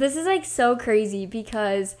this. This is like so crazy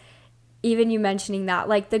because even you mentioning that,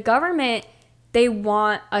 like the government, they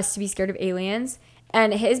want us to be scared of aliens.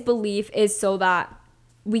 And his belief is so that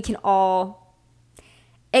we can all,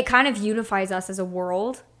 it kind of unifies us as a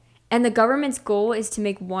world. And the government's goal is to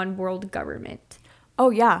make one world government. Oh,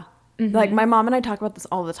 yeah. Like my mom and I talk about this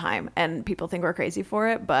all the time and people think we're crazy for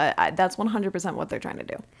it, but that's 100% what they're trying to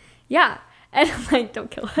do. Yeah. And I'm like, don't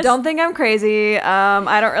kill us. Don't think I'm crazy.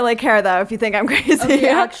 I don't really care though if you think I'm crazy. Okay,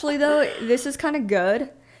 actually though, this is kind of good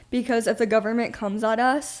because if the government comes at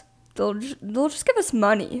us, they'll just give us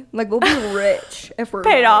money. Like we'll be rich if we're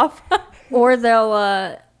paid off. Or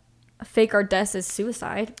they'll fake our deaths as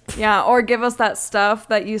suicide. Yeah, or give us that stuff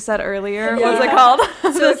that you said earlier. Yeah. What's it called?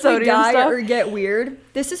 So The if we sodium die stuff. or get weird,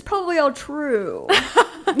 this is probably all true.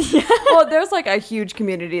 Well, there's like a huge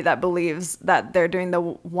community that believes that they're doing the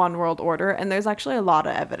one world order, and there's actually a lot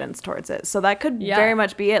of evidence towards it. So that could very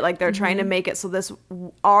much be it. Like they're trying to make it so this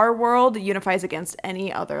our world unifies against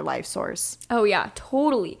any other life source. Oh yeah,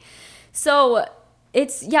 totally. So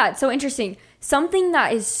it's so interesting. Something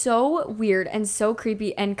that is so weird and so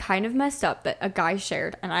creepy and kind of messed up that a guy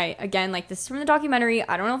shared, and I, again, like this is from the documentary.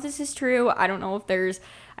 I don't know if this is true. I don't know if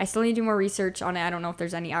I still need to do more research on it. I don't know if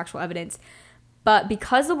there's any actual evidence. But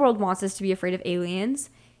because the world wants us to be afraid of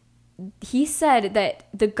aliens, he said that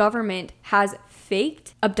the government has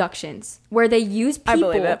faked abductions where they use people. I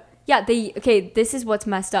believe it. Yeah, this is what's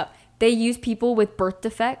messed up. They use people with birth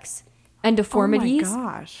defects and deformities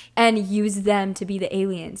and use them to be the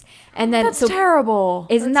aliens. And then that's terrible.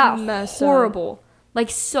 Isn't That's that messed horrible? Like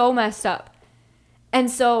so messed up. And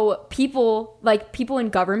so people in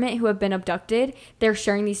government who have been abducted, they're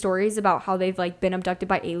sharing these stories about how they've like been abducted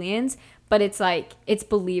by aliens, but it's like it's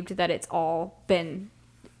believed that it's all through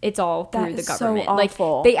the government. So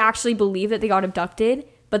awful. Like they actually believe that they got abducted,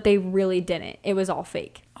 but they really didn't. It was all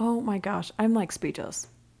fake. Oh my gosh, I'm like speechless.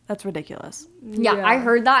 That's ridiculous. Yeah, I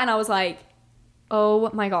heard that and I was like, oh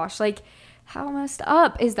my gosh, like how messed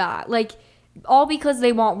up is that? Like all because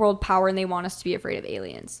they want world power and they want us to be afraid of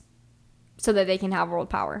aliens so that they can have world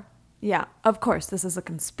power. Yeah, of course, this is a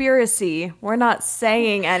conspiracy. We're not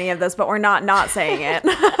saying any of this, but we're not saying it.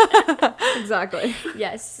 Exactly.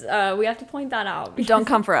 Yes, we have to point that out. Don't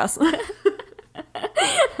come for us.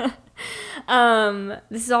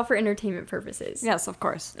 This is all for entertainment purposes. Yes, of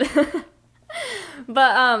course.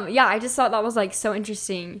 But yeah, I just thought that was like so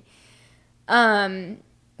interesting.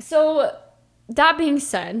 So that being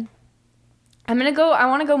said, I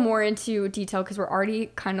want to go more into detail because we're already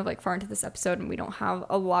kind of like far into this episode and we don't have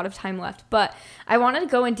a lot of time left. But I wanted to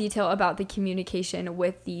go in detail about the communication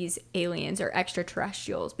with these aliens or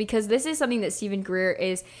extraterrestrials because this is something that Stephen Greer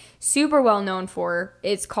is super well known for.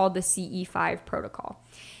 It's called the CE5 protocol.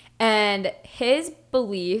 And his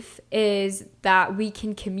belief is that we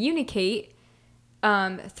can communicate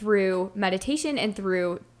through meditation and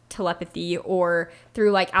through telepathy or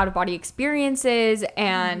through like out-of-body experiences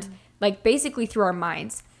and like basically through our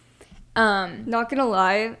minds. Not gonna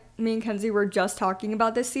lie, me and Kenzie were just talking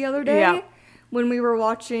about this the other day when we were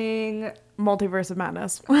watching Multiverse of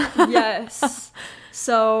Madness. Yes.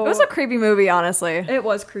 So it was a creepy movie, honestly. It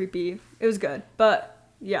was creepy. It was good. But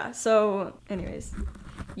yeah, so anyways.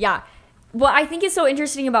 Yeah. What I think is so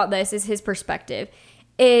interesting about this is his perspective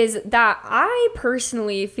is that I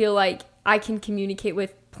personally feel like I can communicate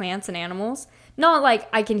with plants and animals. Not like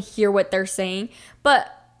I can hear what they're saying,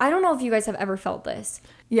 but I don't know if you guys have ever felt this.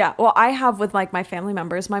 Yeah, well, I have with like my family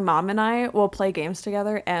members. My mom and I will play games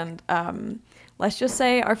together, and let's just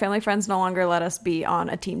say our family friends no longer let us be on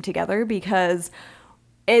a team together because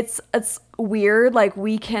it's weird. Like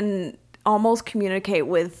we can almost communicate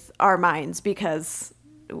with our minds because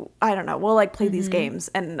I don't know. We'll like play these games,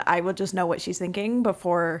 and I will just know what she's thinking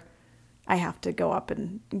before I have to go up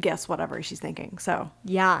and guess whatever she's thinking. So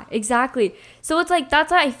yeah, exactly. So it's like that's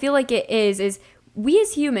what I feel like it is we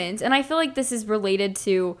as humans, and I feel like this is related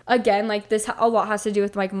to, again, like this a lot has to do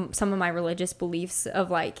with like some of my religious beliefs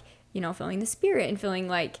of like, you know, feeling the spirit and feeling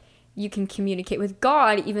like you can communicate with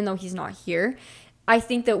God even though he's not here. I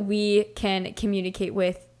think that we can communicate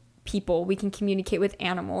with people. We can communicate with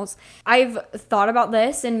animals. I've thought about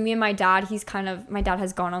this, and me and my dad, my dad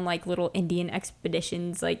has gone on like little Indian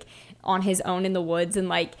expeditions like on his own in the woods and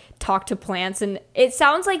like talked to plants, and it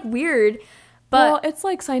sounds like weird. But well, it's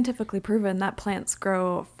like scientifically proven that plants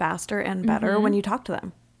grow faster and better when you talk to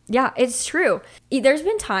them. Yeah, it's true. There's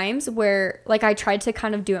been times where like I tried to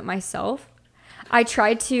kind of do it myself. I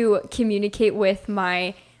tried to communicate with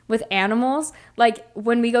animals. Like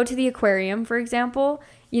when we go to the aquarium, for example,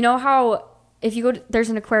 you know how if you go there's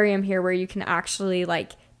an aquarium here where you can actually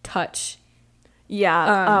like touch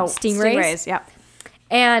stingrays. Yeah.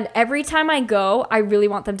 And every time I go, I really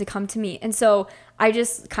want them to come to me. And so I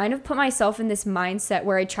just kind of put myself in this mindset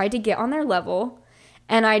where I tried to get on their level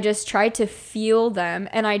and I just tried to feel them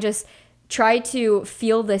and I just tried to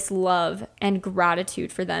feel this love and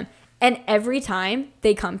gratitude for them. And every time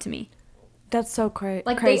they come to me. That's so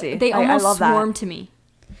crazy. They almost I love swarm that. to me.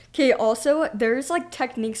 Okay, also there's like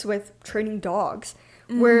techniques with training dogs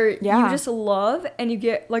where you just love and you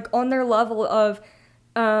get like on their level of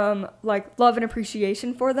like love and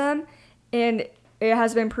appreciation for them, and it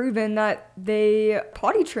has been proven that they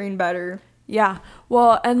potty train better. Yeah.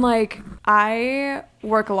 Well, and like I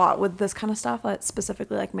work a lot with this kind of stuff, like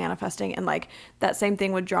specifically like manifesting, and like that same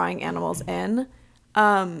thing with drawing animals in.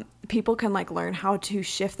 People can like learn how to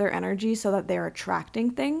shift their energy so that they're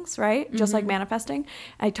attracting things, right? Just like manifesting.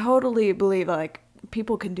 I totally believe like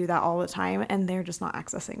people can do that all the time and they're just not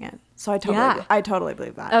accessing it. So I totally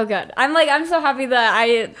believe that. Oh, good. I'm so happy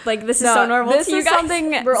that this is so normal this to you is guys.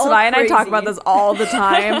 Something We're all Soraya and I talk crazy. about this all the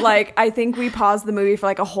time. Like I think we paused the movie for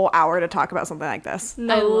like a whole hour to talk about something like this.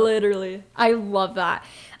 No, literally. I love that.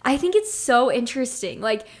 I think it's so interesting.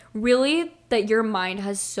 Like, really, that your mind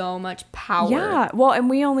has so much power. Yeah. Well, and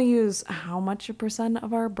we only use how much a percent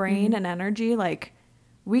of our brain and energy? Like,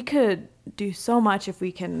 we could do so much if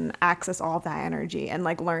we can access all of that energy and,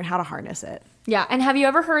 like, learn how to harness it. Yeah. And have you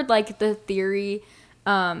ever heard, like, the theory,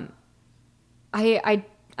 I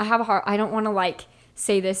have a hard, I don't want to, like,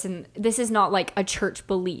 say this, and this is not, like, a church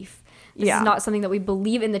belief. This is not something that we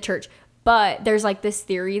believe in the church. But there's, like, this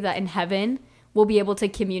theory that in heaven we'll be able to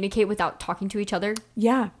communicate without talking to each other.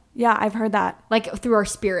 Yeah. Yeah, I've heard that. Like, through our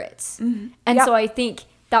spirits. Mm-hmm. And so I think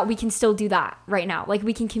that we can still do that right now. Like,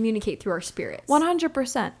 we can communicate through our spirits.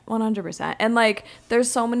 100%. 100%. And, like, there's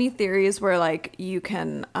so many theories where, like, you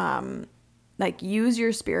can, like use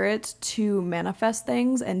your spirit to manifest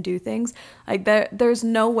things and do things, like there's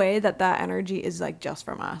no way that energy is like just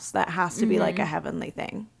from us. That has to be like a heavenly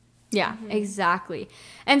thing. Yeah, exactly.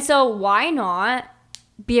 And so why not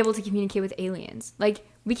be able to communicate with aliens? Like,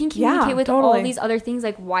 we can communicate with all these other things.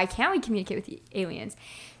 Like, why can't we communicate with the aliens?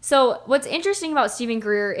 So what's interesting about Stephen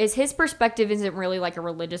Greer is his perspective isn't really like a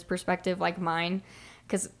religious perspective like mine,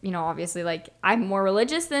 because, you know, obviously, like, I'm more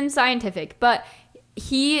religious than scientific, but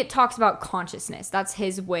he talks about consciousness. That's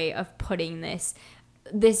his way of putting this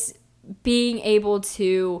being able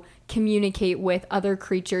to communicate with other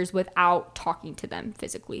creatures without talking to them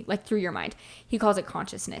physically, like through your mind. He calls it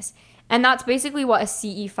consciousness. And that's basically what a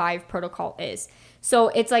CE5 protocol is. So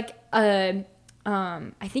it's like I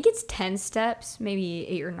think it's 10 steps, maybe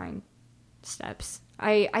 8 or 9 steps.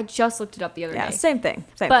 I just looked it up the other day. Yeah, same thing.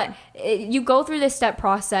 But you go through this step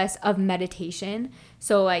process of meditation.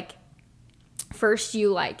 So like first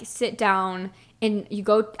you like sit down and you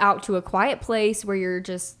go out to a quiet place where you're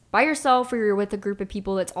just by yourself or you're with a group of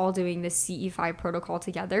people that's all doing this CE5 protocol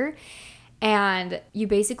together. And you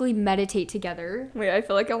basically meditate together. Wait, I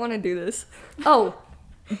feel like I want to do this. Oh,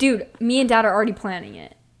 dude, me and Dad are already planning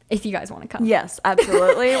it. If you guys want to come. Yes,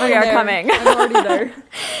 absolutely. We are coming. I'm already there.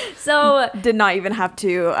 So did not even have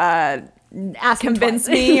to convince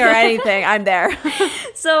me me or anything. I'm there.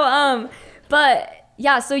 So, but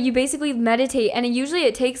yeah, so you basically meditate, and usually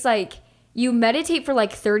it takes like, you meditate for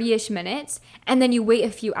like 30-ish minutes, and then you wait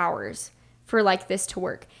a few hours for like this to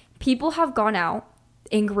work. People have gone out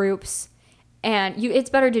in groups, and it's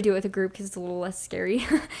better to do it with a group because it's a little less scary.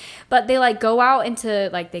 But they like go out into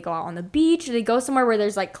like, they go out on the beach, or they go somewhere where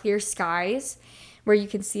there's like clear skies where you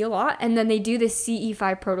can see a lot, and then they do this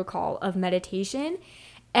CE5 protocol of meditation,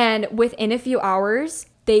 and within a few hours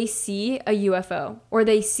they see a UFO, or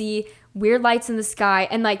they see weird lights in the sky,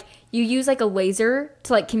 and like you use like a laser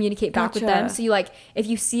to like communicate back with them. So you like, if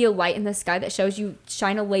you see a light in the sky that shows, you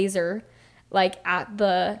shine a laser like at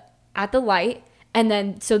the light, and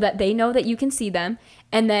then so that they know that you can see them,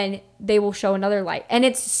 and then they will show another light. And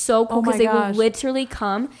it's so cool because they will literally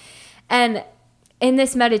come, and in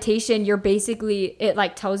this meditation you're basically, it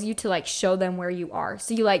like tells you to like show them where you are.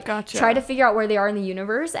 So you like try to figure out where they are in the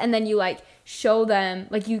universe, and then you like show them,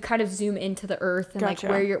 like you kind of zoom into the earth and like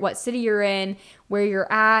where what city you're in, where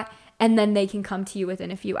you're at, and then they can come to you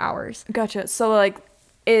within a few hours. Gotcha. So like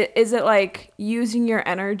is it like using your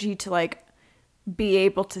energy to like be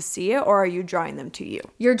able to see it, or are you drawing them to you?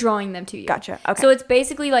 You're drawing them to you. Gotcha. Okay. So it's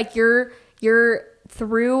basically like you're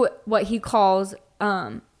through what he calls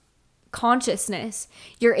consciousness,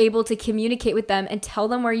 you're able to communicate with them and tell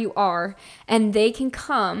them where you are, and they can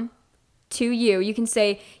come to you. You can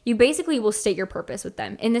say, you basically will state your purpose with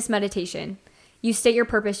them in this meditation. You state your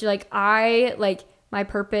purpose. You're like, my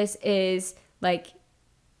purpose is like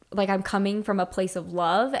I'm coming from a place of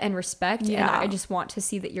love and respect, and I just want to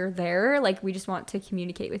see that you're there. Like, we just want to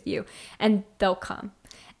communicate with you, and they'll come.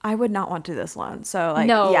 I would not want to do this alone. So like,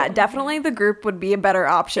 yeah, definitely the group would be a better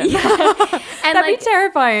option. Yeah. And that'd be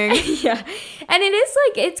terrifying. Yeah. And it is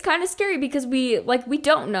like, it's kind of scary because we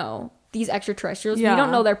don't know these extraterrestrials. Yeah. We don't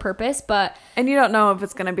know their purpose, and you don't know if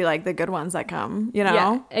it's going to be like the good ones that come, you know?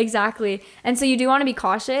 Yeah, exactly. And so you do want to be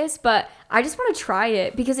cautious, but I just want to try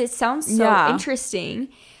it because it sounds so interesting.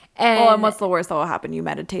 And what's the worst that will happen? You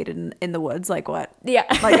meditated in the woods, like what? Yeah.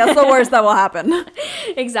 Like, that's the worst that will happen.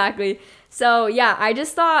 Exactly. So yeah, I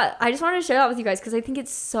just wanted to share that with you guys because I think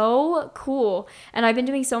it's so cool, and I've been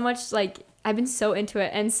doing so much, like, I've been so into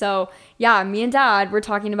it. And so yeah, me and Dad were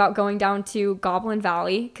talking about going down to Goblin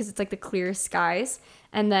Valley because it's like the clearest skies,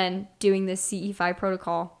 and then doing this CE5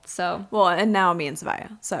 protocol. So well, and now me and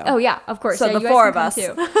Savaya. So oh yeah, of course. So yeah, the four of us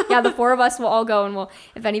too. Yeah, the four of us will all go, and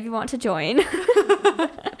if any of you want to join,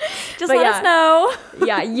 just let us know.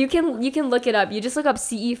 Yeah, you can look it up. You just look up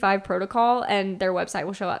CE5 protocol, and their website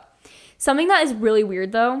will show up. Something that is really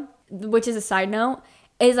weird though, which is a side note,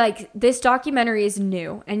 is like this documentary is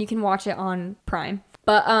new and you can watch it on Prime.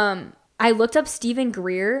 But I looked up Stephen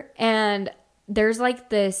Greer, and there's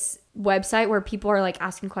like this website where people are like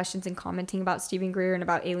asking questions and commenting about Stephen Greer and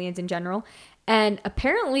about aliens in general. And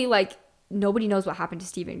apparently like nobody knows what happened to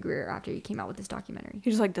Stephen Greer after he came out with this documentary.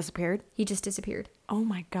 He just like disappeared? He just disappeared. Oh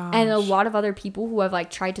my gosh. And a lot of other people who have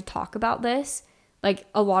like tried to talk about this, like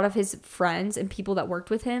a lot of his friends and people that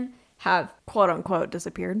worked with him, have quote unquote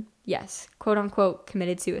disappeared. Yes, quote unquote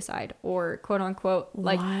committed suicide, or quote unquote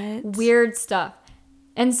like weird stuff.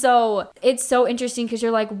 And so it's so interesting because you're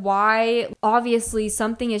like, why? Obviously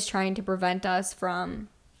something is trying to prevent us from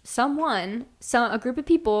a group of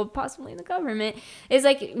people, possibly in the government, is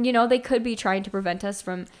like, you know, they could be trying to prevent us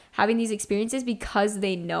from having these experiences because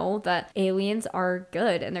they know that aliens are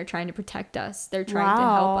good and they're trying to protect us. They're trying to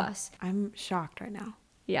help us. I'm shocked right now.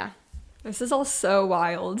 Yeah. This is all so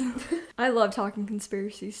wild. I love talking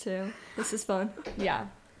conspiracies too. This is fun. Yeah.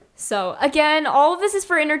 So again, all of this is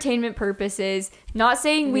for entertainment purposes. Not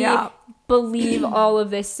saying we believe all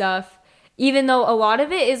of this stuff, even though a lot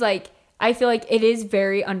of it is like, I feel like it is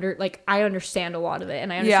very I understand a lot of it,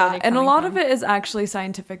 and I understand and a lot of it is actually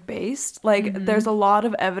scientific based. Like, there's a lot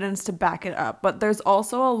of evidence to back it up, but there's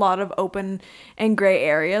also a lot of open and gray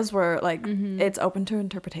areas where, like, it's open to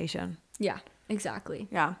interpretation. Yeah, exactly.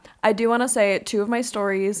 Yeah. I do want to say 2 of my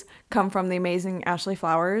stories come from the amazing Ashley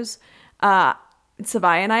Flowers.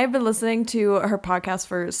 Savaya and I have been listening to her podcast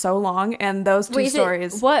for so long, and those 2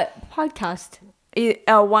 stories. What podcast?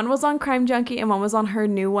 One was on Crime Junkie and one was on her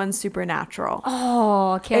new one, Supernatural.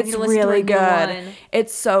 Oh, okay. It's really good.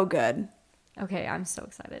 It's so good. Okay, I'm so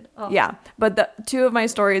excited. Oh. Yeah, but the 2 of my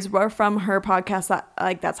stories were from her podcast.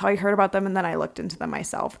 That's how I heard about them, and then I looked into them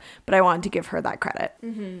myself. But I wanted to give her that credit.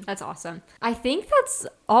 That's awesome. I think that's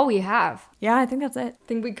all we have. Yeah, I think that's it. I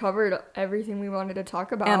think we covered everything we wanted to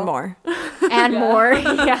talk about. And more. And more.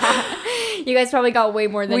 Yeah. You guys probably got way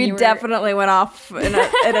more than we definitely went off in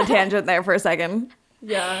a tangent there for a second.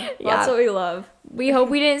 Yeah, that's what we love. We hope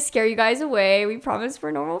we didn't scare you guys away. We promise we're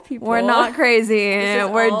normal people. We're not crazy.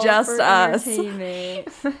 We're just us.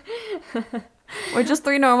 We're just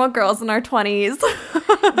 3 normal girls in our 20s.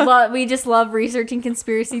 But we just love researching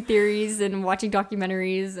conspiracy theories and watching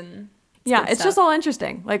documentaries and it's just all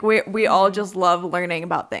interesting. Like, we all just love learning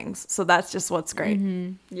about things. So that's just what's great.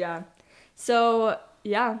 Yeah. So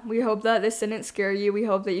yeah, we hope that this didn't scare you. We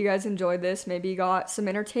hope that you guys enjoyed this. Maybe you got some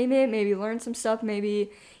entertainment, maybe learned some stuff. Maybe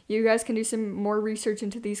you guys can do some more research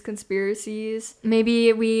into these conspiracies.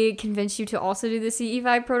 Maybe we convinced you to also do the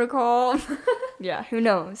CE5 protocol. Yeah, who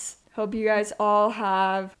knows? Hope you guys all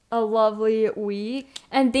have a lovely week.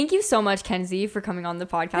 And thank you so much, Kenzie, for coming on the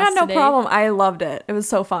podcast Yeah, no today. problem. I loved it. It was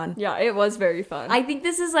so fun. Yeah, it was very fun. I think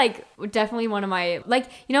this is like definitely one of my, like,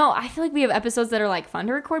 you know, I feel like we have episodes that are like fun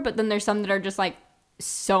to record, but then there's some that are just like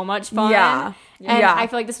so much fun. Yeah. And I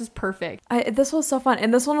feel like this was perfect. This was so fun.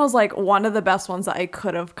 And this one was like one of the best ones that I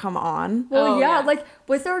could have come on. Well, like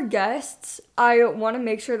with our guests, I want to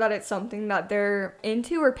make sure that it's something that they're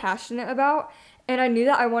into or passionate about. And I knew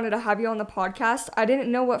that I wanted to have you on the podcast. I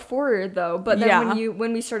didn't know what for though. But then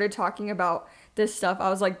when we started talking about this stuff, I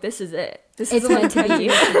was like, this is it. This is meant to be.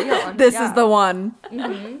 This is the one.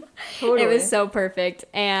 Totally. It was so perfect.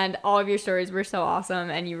 And all of your stories were so awesome.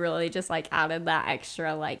 And you really just like added that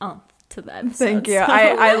extra like to the episode. Thank you.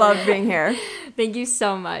 I love being here. Thank you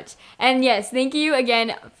so much. And yes, thank you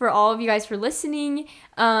again for all of you guys for listening.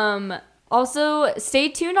 Also, stay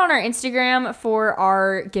tuned on our Instagram for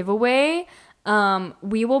our giveaway.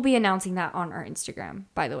 We will be announcing that on our Instagram,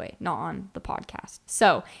 by the way, not on the podcast.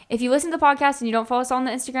 So if you listen to the podcast and you don't follow us on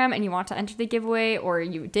the Instagram and you want to enter the giveaway, or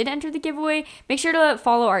you did enter the giveaway, make sure to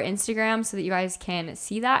follow our Instagram so that you guys can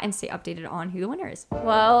see that and stay updated on who the winner is.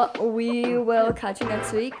 Well, we will catch you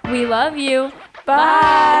next week. We love you.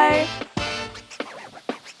 Bye.